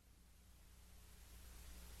else.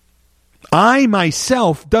 I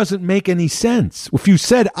myself doesn't make any sense. If you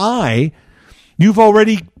said I, you've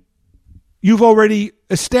already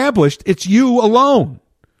established it's you alone.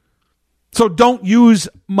 So don't use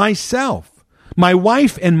myself. My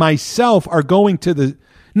wife and myself are going to the...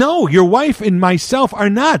 No, your wife and myself are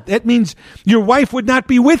not. That means your wife would not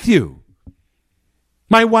be with you.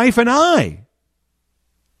 My wife and I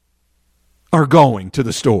are going to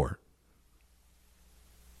the store.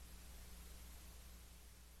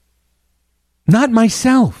 Not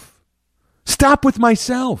myself. Stop with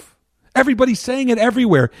myself. Everybody's saying it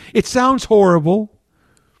everywhere. It sounds horrible,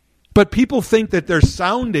 but people think that they're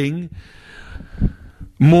sounding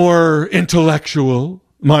more intellectual.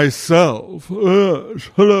 Myself.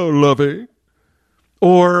 Hello, lovey.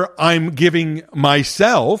 Or I'm giving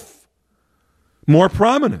myself more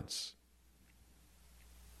prominence.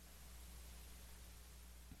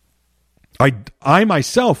 I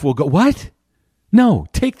myself will go, what? No,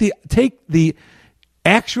 take the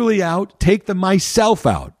actually out, take the myself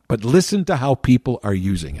out, but listen to how people are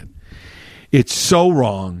using it. It's so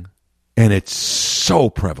wrong, and it's so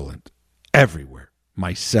prevalent everywhere.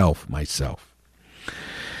 Myself.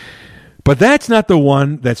 But that's not the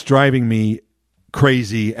one that's driving me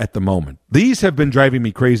crazy at the moment. These have been driving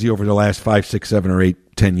me crazy over the last 5, 6, 7, or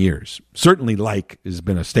 8, 10 years. Certainly like has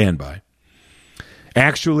been a standby.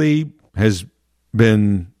 Actually has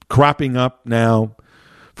been cropping up now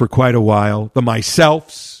for quite a while. The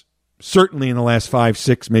myselfs, certainly in the last 5,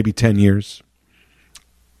 6, maybe 10 years.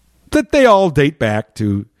 That they all date back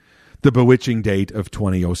to the bewitching date of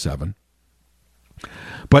 2007.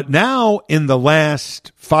 But now in the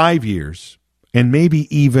last 5 years, and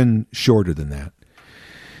maybe even shorter than that,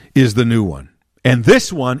 is the new one. And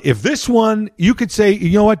this one, if this one, you could say,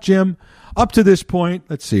 you know what, Jim, up to this point,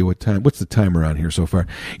 let's see what's the timer on here so far.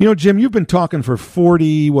 You know, Jim, you've been talking for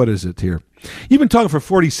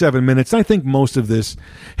 47 minutes. I think most of this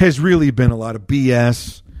has really been a lot of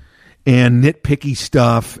BS and nitpicky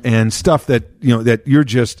stuff and stuff that, you know, that you're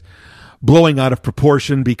just blowing out of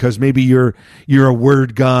proportion because maybe you're a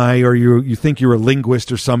word guy or you think you're a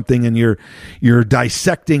linguist or something and you're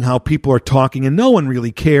dissecting how people are talking and no one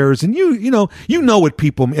really cares and you know what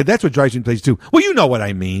people mean. That's what drives me crazy too. Well, you know what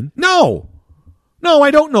I mean. No,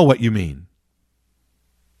 I don't know what you mean.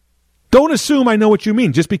 Don't assume I know what you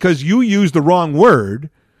mean just because you used the wrong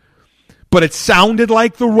word, but it sounded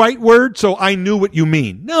like the right word, so I knew what you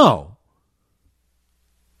mean. No.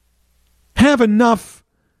 Have enough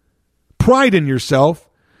pride in yourself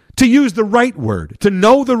to use the right word, to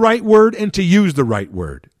know the right word, and to use the right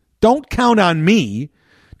word. Don't count on me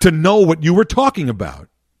to know what you were talking about.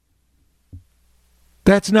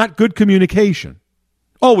 That's not good communication.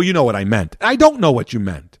 Oh, well, you know what I meant. I don't know what you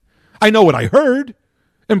meant. I know what I heard,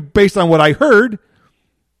 and based on what I heard,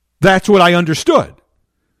 that's what I understood.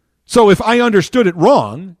 So if I understood it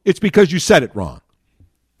wrong, it's because you said it wrong.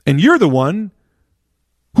 And you're the one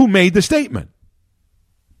who made the statement.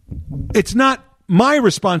 It's not my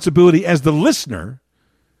responsibility as the listener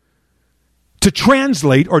to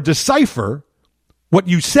translate or decipher what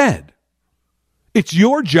you said. It's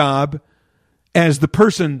your job as the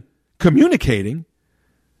person communicating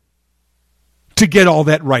to get all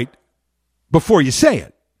that right before you say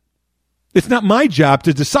it. It's not my job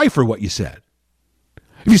to decipher what you said.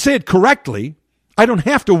 If you say it correctly, I don't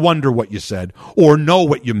have to wonder what you said or know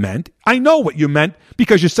what you meant. I know what you meant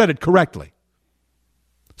because you said it correctly.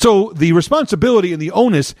 So the responsibility and the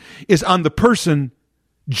onus is on the person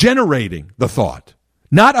generating the thought,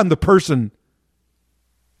 not on the person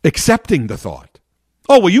accepting the thought.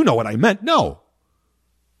 Oh, well, you know what I meant. No.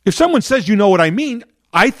 If someone says you know what I mean,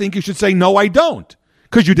 I think you should say, no, I don't,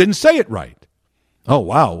 because you didn't say it right. Oh,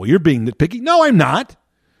 wow. Well, you're being nitpicky. No, I'm not.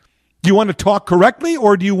 Do you want to talk correctly,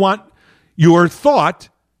 or do you want your thought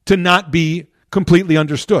to not be completely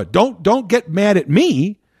understood? Don't get mad at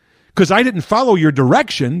me because I didn't follow your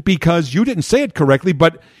direction because you didn't say it correctly,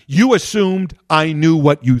 but you assumed I knew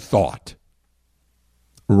what you thought.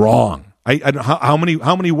 Wrong. How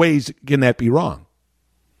many ways can that be wrong?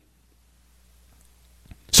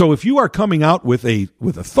 So if you are coming out with a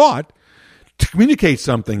thought to communicate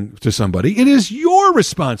something to somebody, it is your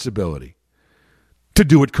responsibility to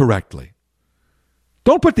do it correctly.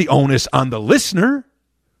 Don't put the onus on the listener.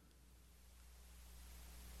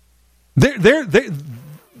 They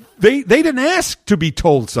didn't ask to be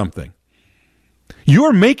told something.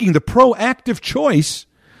 You're making the proactive choice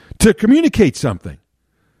to communicate something.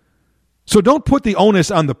 So don't put the onus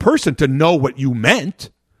on the person to know what you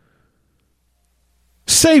meant.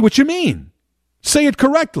 Say what you mean. Say it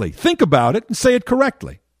correctly. Think about it and say it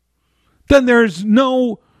correctly. Then there's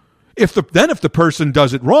no, if the person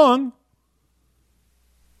does it wrong,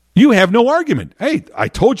 you have no argument. Hey, I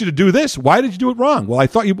told you to do this. Why did you do it wrong? Well, I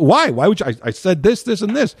thought you, why? Why would you? I said this,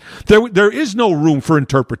 and this. There is no room for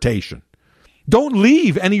interpretation. Don't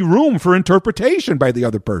leave any room for interpretation by the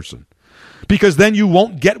other person, because then you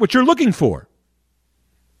won't get what you're looking for.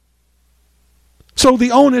 So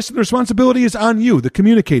the onus and the responsibility is on you, the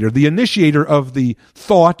communicator, the initiator of the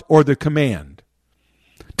thought or the command,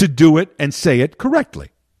 to do it and say it correctly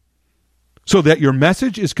so that your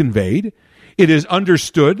message is conveyed, it is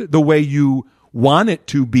understood the way you want it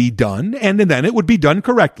to be done, and then it would be done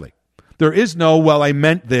correctly. There is no, well, I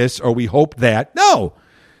meant this or we hope that. No.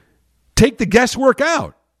 Take the guesswork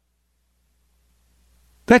out.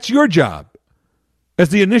 That's your job as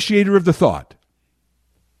the initiator of the thought.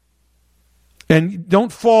 And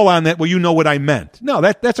don't fall on that, well, you know what I meant. No,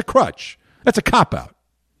 that's a crutch. That's a cop-out.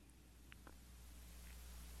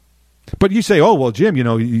 But you say, oh, well, Jim, you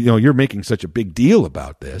know, you're making such a big deal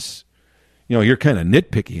about this. You know, you're kind of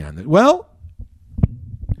nitpicky on it. Well,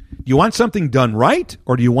 you want something done right,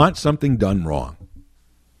 or do you want something done wrong?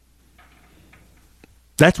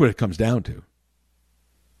 That's what it comes down to.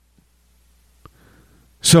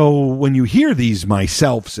 So when you hear these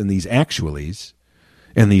myselfs and these actuallys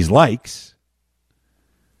and these likes,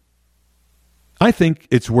 I think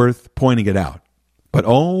it's worth pointing it out. But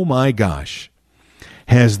oh my gosh,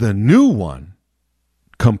 has the new one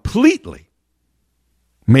completely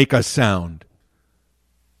make us sound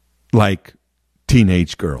like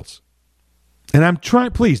teenage girls. And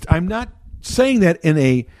I'm not saying that in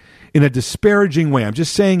a disparaging way. I'm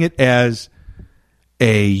just saying it as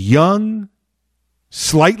a young,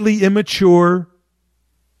 slightly immature,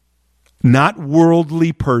 not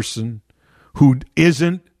worldly person who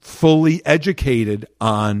isn't fully educated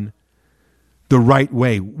on the right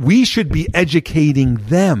way. We should be educating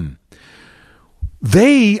them.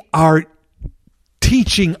 They are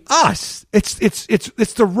teaching us. It's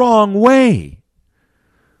the wrong way.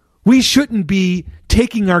 We shouldn't be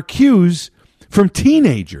taking our cues from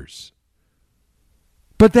teenagers.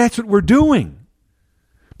 But that's what we're doing.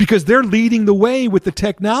 Because they're leading the way with the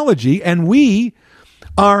technology, and we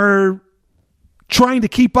are trying to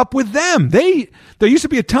keep up with them. There used to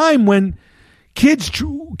be a time when kids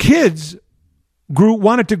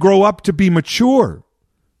wanted to grow up to be mature,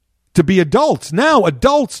 to be adults. Now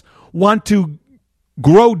adults want to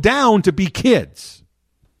grow down to be kids,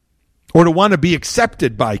 or to want to be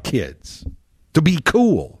accepted by kids, to be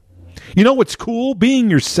cool. You know what's cool? Being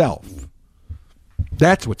yourself.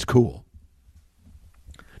 That's what's cool.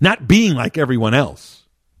 Not being like everyone else.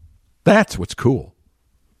 That's what's cool.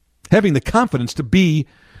 Having the confidence to be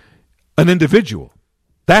an individual.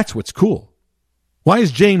 That's what's cool. Why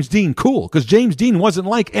is James Dean cool? Because James Dean wasn't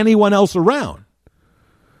like anyone else around.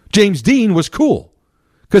 James Dean was cool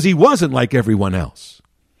because he wasn't like everyone else.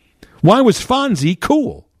 Why was Fonzie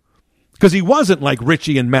cool? Because he wasn't like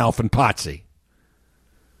Richie and Malf and Potsy.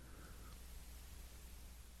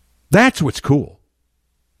 That's what's cool.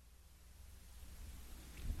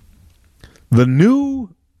 The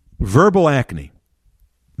new verbal acne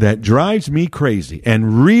that drives me crazy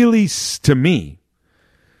and really, to me,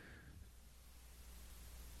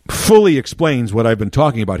 fully explains what I've been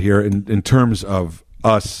talking about here in terms of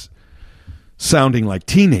us sounding like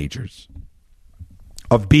teenagers,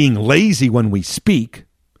 of being lazy when we speak,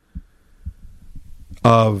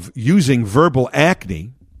 of using verbal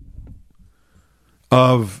acne,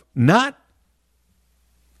 of not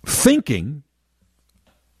thinking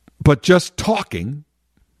but just talking.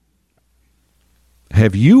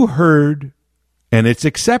 Have you heard, and it's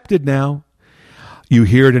accepted now, you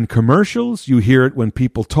hear it in commercials, you hear it when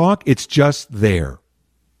people talk, it's just there.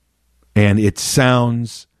 And it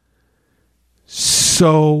sounds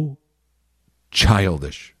so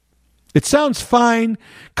childish. It sounds fine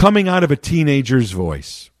coming out of a teenager's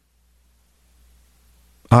voice,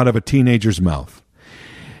 out of a teenager's mouth.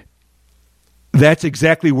 That's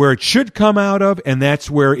exactly where it should come out of, and that's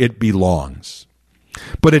where it belongs.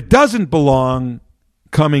 But it doesn't belong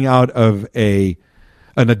coming out of an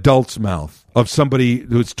adult's mouth, of somebody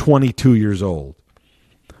who's 22 years old,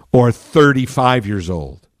 or 35 years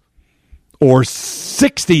old, or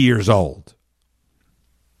 60 years old.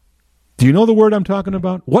 Do you know the word I'm talking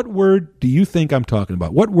about? What word do you think I'm talking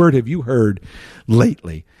about? What word have you heard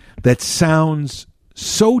lately that sounds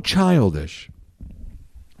so childish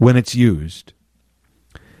when it's used,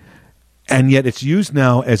 and yet it's used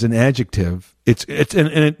now as an adjective?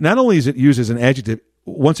 Not only is it used as an adjective,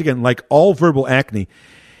 once again, like all verbal acne,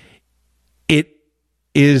 it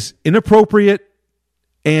is inappropriate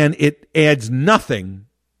and it adds nothing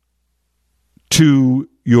to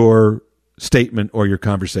your statement or your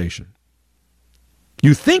conversation.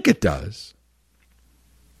 You think it does,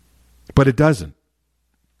 but it doesn't.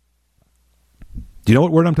 Do you know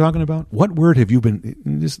what word I'm talking about? What word have you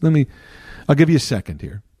been... I'll give you a second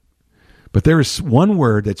here. But there is one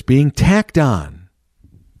word that's being tacked on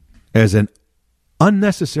as an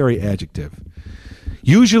unnecessary adjective,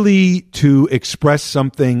 usually to express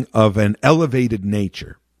something of an elevated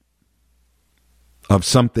nature, of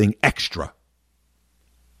something extra.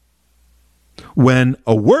 When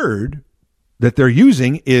a word that they're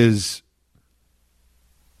using is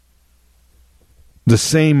the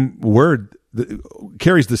same word,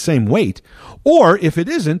 carries the same weight, or if it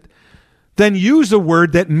isn't, then use a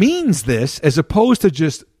word that means this as opposed to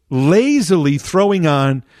just lazily throwing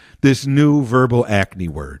on this new verbal acne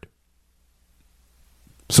word.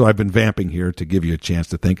 So I've been vamping here to give you a chance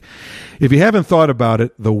to think. If you haven't thought about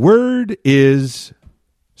it, the word is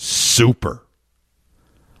super.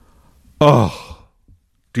 Oh,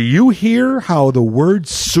 do you hear how the word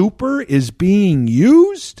super is being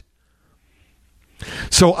used?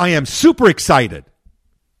 So I am super excited.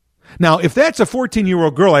 Now, if that's a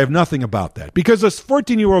 14-year-old girl, I have nothing about that, because a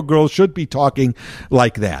 14-year-old girl should be talking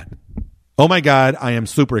like that. Oh my God, I am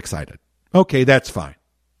super excited. Okay, that's fine.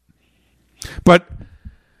 But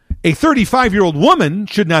a 35-year-old woman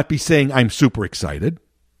should not be saying, I'm super excited.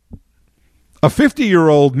 A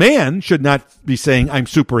 50-year-old man should not be saying, I'm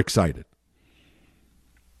super excited.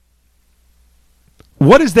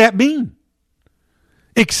 What does that mean?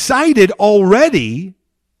 Excited already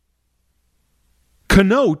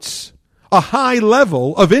connotes a high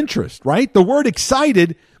level of interest, right? The word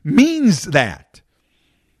excited means that.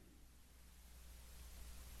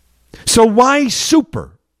 So why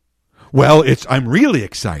super? Well, I'm really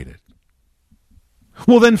excited.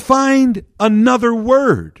 Well, then find another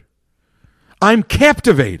word. I'm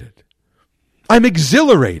captivated. I'm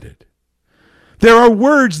exhilarated. There are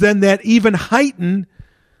words then that even heighten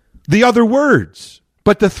the other words.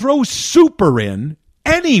 But to throw super in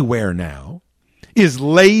anywhere now is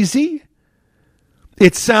lazy.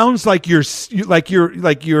 It sounds like you're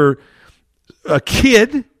a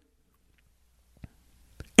kid,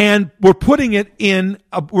 and we're putting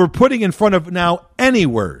in front of now any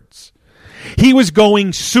words. He was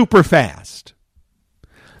going super fast.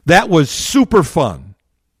 That was super fun.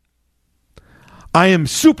 I am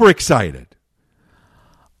super excited.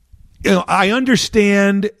 I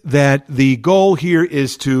understand that the goal here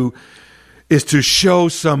is to show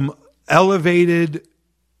some elevated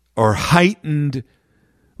or heightened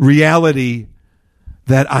reality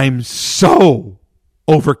that I'm so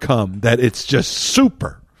overcome that it's just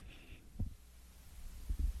super.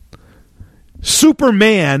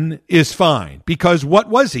 Superman is fine, because what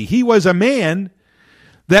was he? He was a man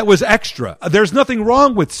that was extra. There's nothing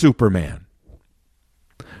wrong with Superman.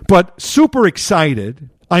 But super excited,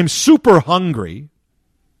 I'm super hungry,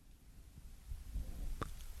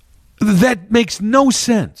 that makes no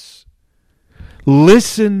sense.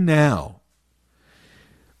 Listen now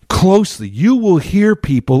closely. You will hear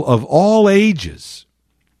people of all ages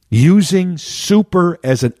using super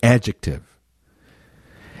as an adjective.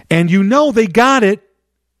 And you know they got it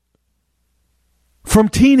from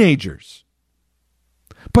teenagers.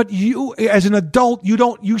 But you, as an adult,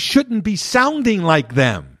 you shouldn't be sounding like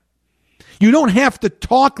them. You don't have to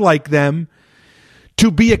talk like them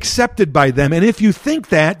to be accepted by them. And if you think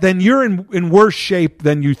that, then you're in worse shape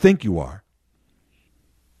than you think you are.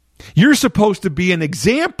 You're supposed to be an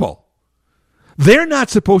example. They're not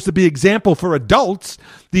supposed to be example for adults.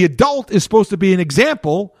 The adult is supposed to be an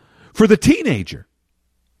example for the teenager.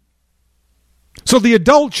 So the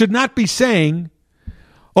adult should not be saying,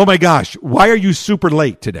 oh my gosh, why are you super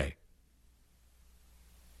late today?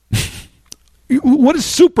 What does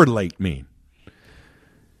super late mean?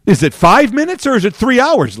 Is it 5 minutes or is it 3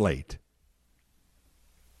 hours late?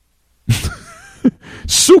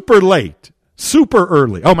 Super late. Super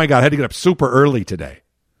early. Oh my God, I had to get up super early today.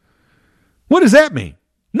 What does that mean?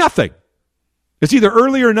 Nothing. It's either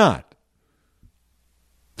early or not.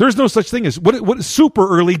 There's no such thing as what super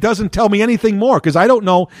early doesn't tell me anything more, because I don't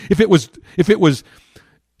know if it was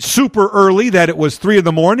super early that it was 3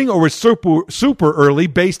 a.m, or was super early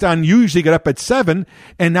based on you usually get up at 7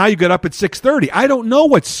 and now you get up at 6:30. I don't know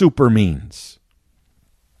what super means.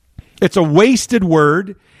 It's a wasted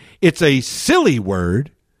word. It's a silly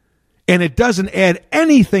word, and it doesn't add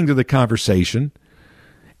anything to the conversation.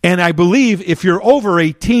 And I believe if you're over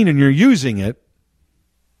 18 and you're using it,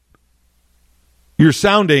 you're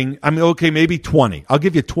sounding, okay, maybe 20. I'll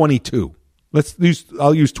give you 22.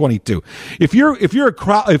 I'll use 22. If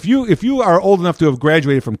you are old enough to have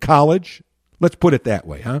graduated from college, let's put it that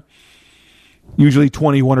way, huh? Usually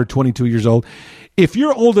 21 or 22 years old. If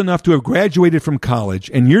you're old enough to have graduated from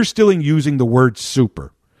college and you're still using the word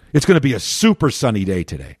super, it's going to be a super sunny day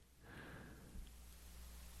today.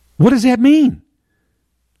 What does that mean?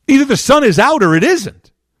 Either the sun is out or it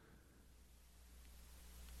isn't.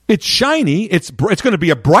 It's shiny. It's going to be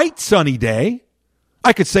a bright sunny day.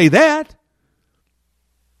 I could say that.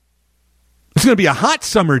 It's going to be a hot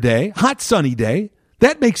summer day, hot sunny day.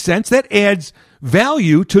 That makes sense. That adds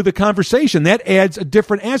value to the conversation. That adds a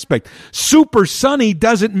different aspect. Super sunny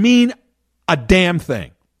doesn't mean a damn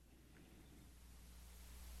thing.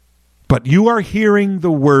 But you are hearing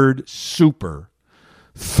the word super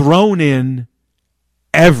thrown in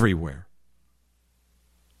everywhere.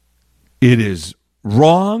 It is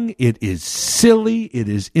wrong. It is silly. It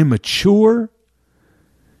is immature.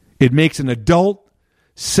 It makes an adult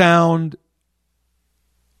sound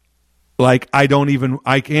like when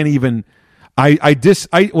I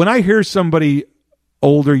hear somebody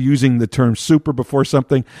older using the term super before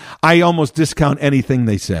something, I almost discount anything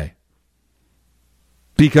they say.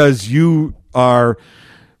 Because you are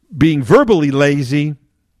being verbally lazy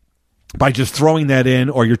by just throwing that in,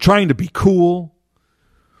 or you're trying to be cool,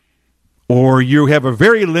 or you have a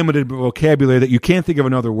very limited vocabulary that you can't think of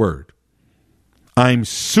another word. I'm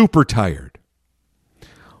super tired.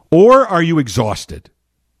 Or are you exhausted?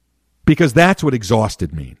 Because that's what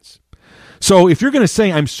exhausted means. So if you're going to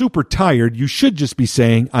say I'm super tired, you should just be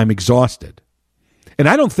saying I'm exhausted. And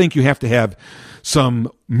I don't think you have to have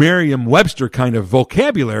some Merriam-Webster kind of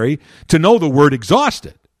vocabulary to know the word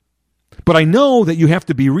exhausted. But I know that you have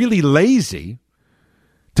to be really lazy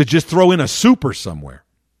to just throw in a super somewhere.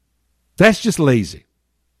 That's just lazy.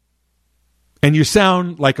 And you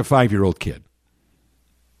sound like a 5-year-old kid.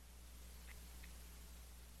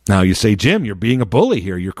 Now you say, Jim, you're being a bully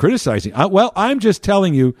here. You're criticizing. Well, I'm just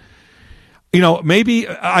telling you, maybe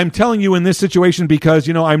I'm telling you in this situation because,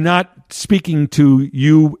 I'm not speaking to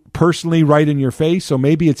you personally right in your face. So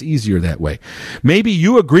maybe it's easier that way. Maybe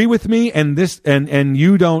you agree with me and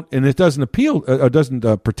you don't, and it doesn't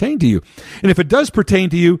pertain to you. And if it does pertain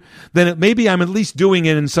to you, then maybe I'm at least doing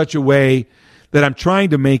it in such a way that I'm trying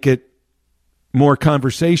to make it more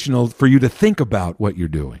conversational for you to think about what you're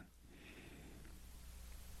doing.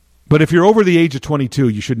 But if you're over the age of 22,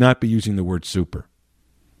 you should not be using the word super.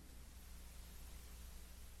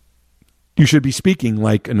 You should be speaking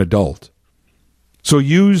like an adult. So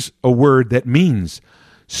use a word that means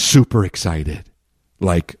super excited,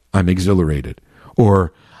 like I'm exhilarated,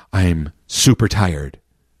 or I'm super tired,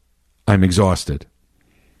 I'm exhausted.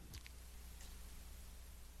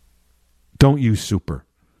 Don't use super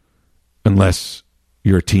unless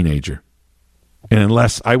you're a teenager. And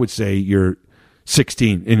unless, I would say, you're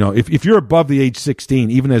 16. If you're above the age 16,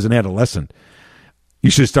 even as an adolescent, you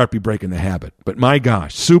should start breaking the habit. But my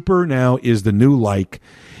gosh, super now is the new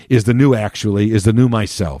is the new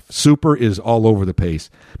myself. Super is all over the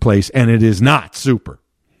place, and it is not super.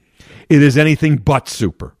 It is anything but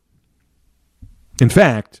super. In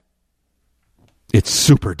fact, it's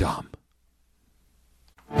super dumb.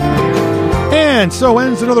 And so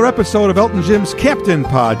ends another episode of Elton Jim's Captain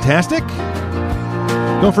Podtastic.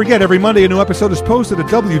 Don't forget, every Monday a new episode is posted at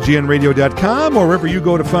WGNradio.com or wherever you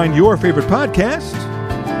go to find your favorite podcast.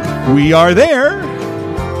 We are there.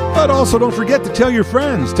 But also don't forget to tell your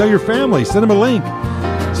friends, tell your family, send them a link.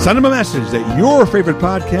 Send them a message that your favorite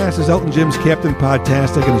podcast is Elton Jim's Captain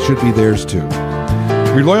Podtastic, and it should be theirs too.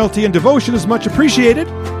 Your loyalty and devotion is much appreciated.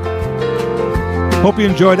 Hope you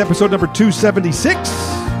enjoyed episode number 276.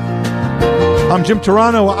 I'm Jim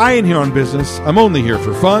Turano. I ain't here on business. I'm only here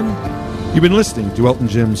for fun. You've been listening to Elton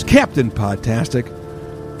Jim's Captain Podtastic,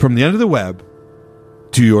 from the end of the web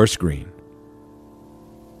to your screen.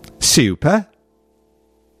 Super.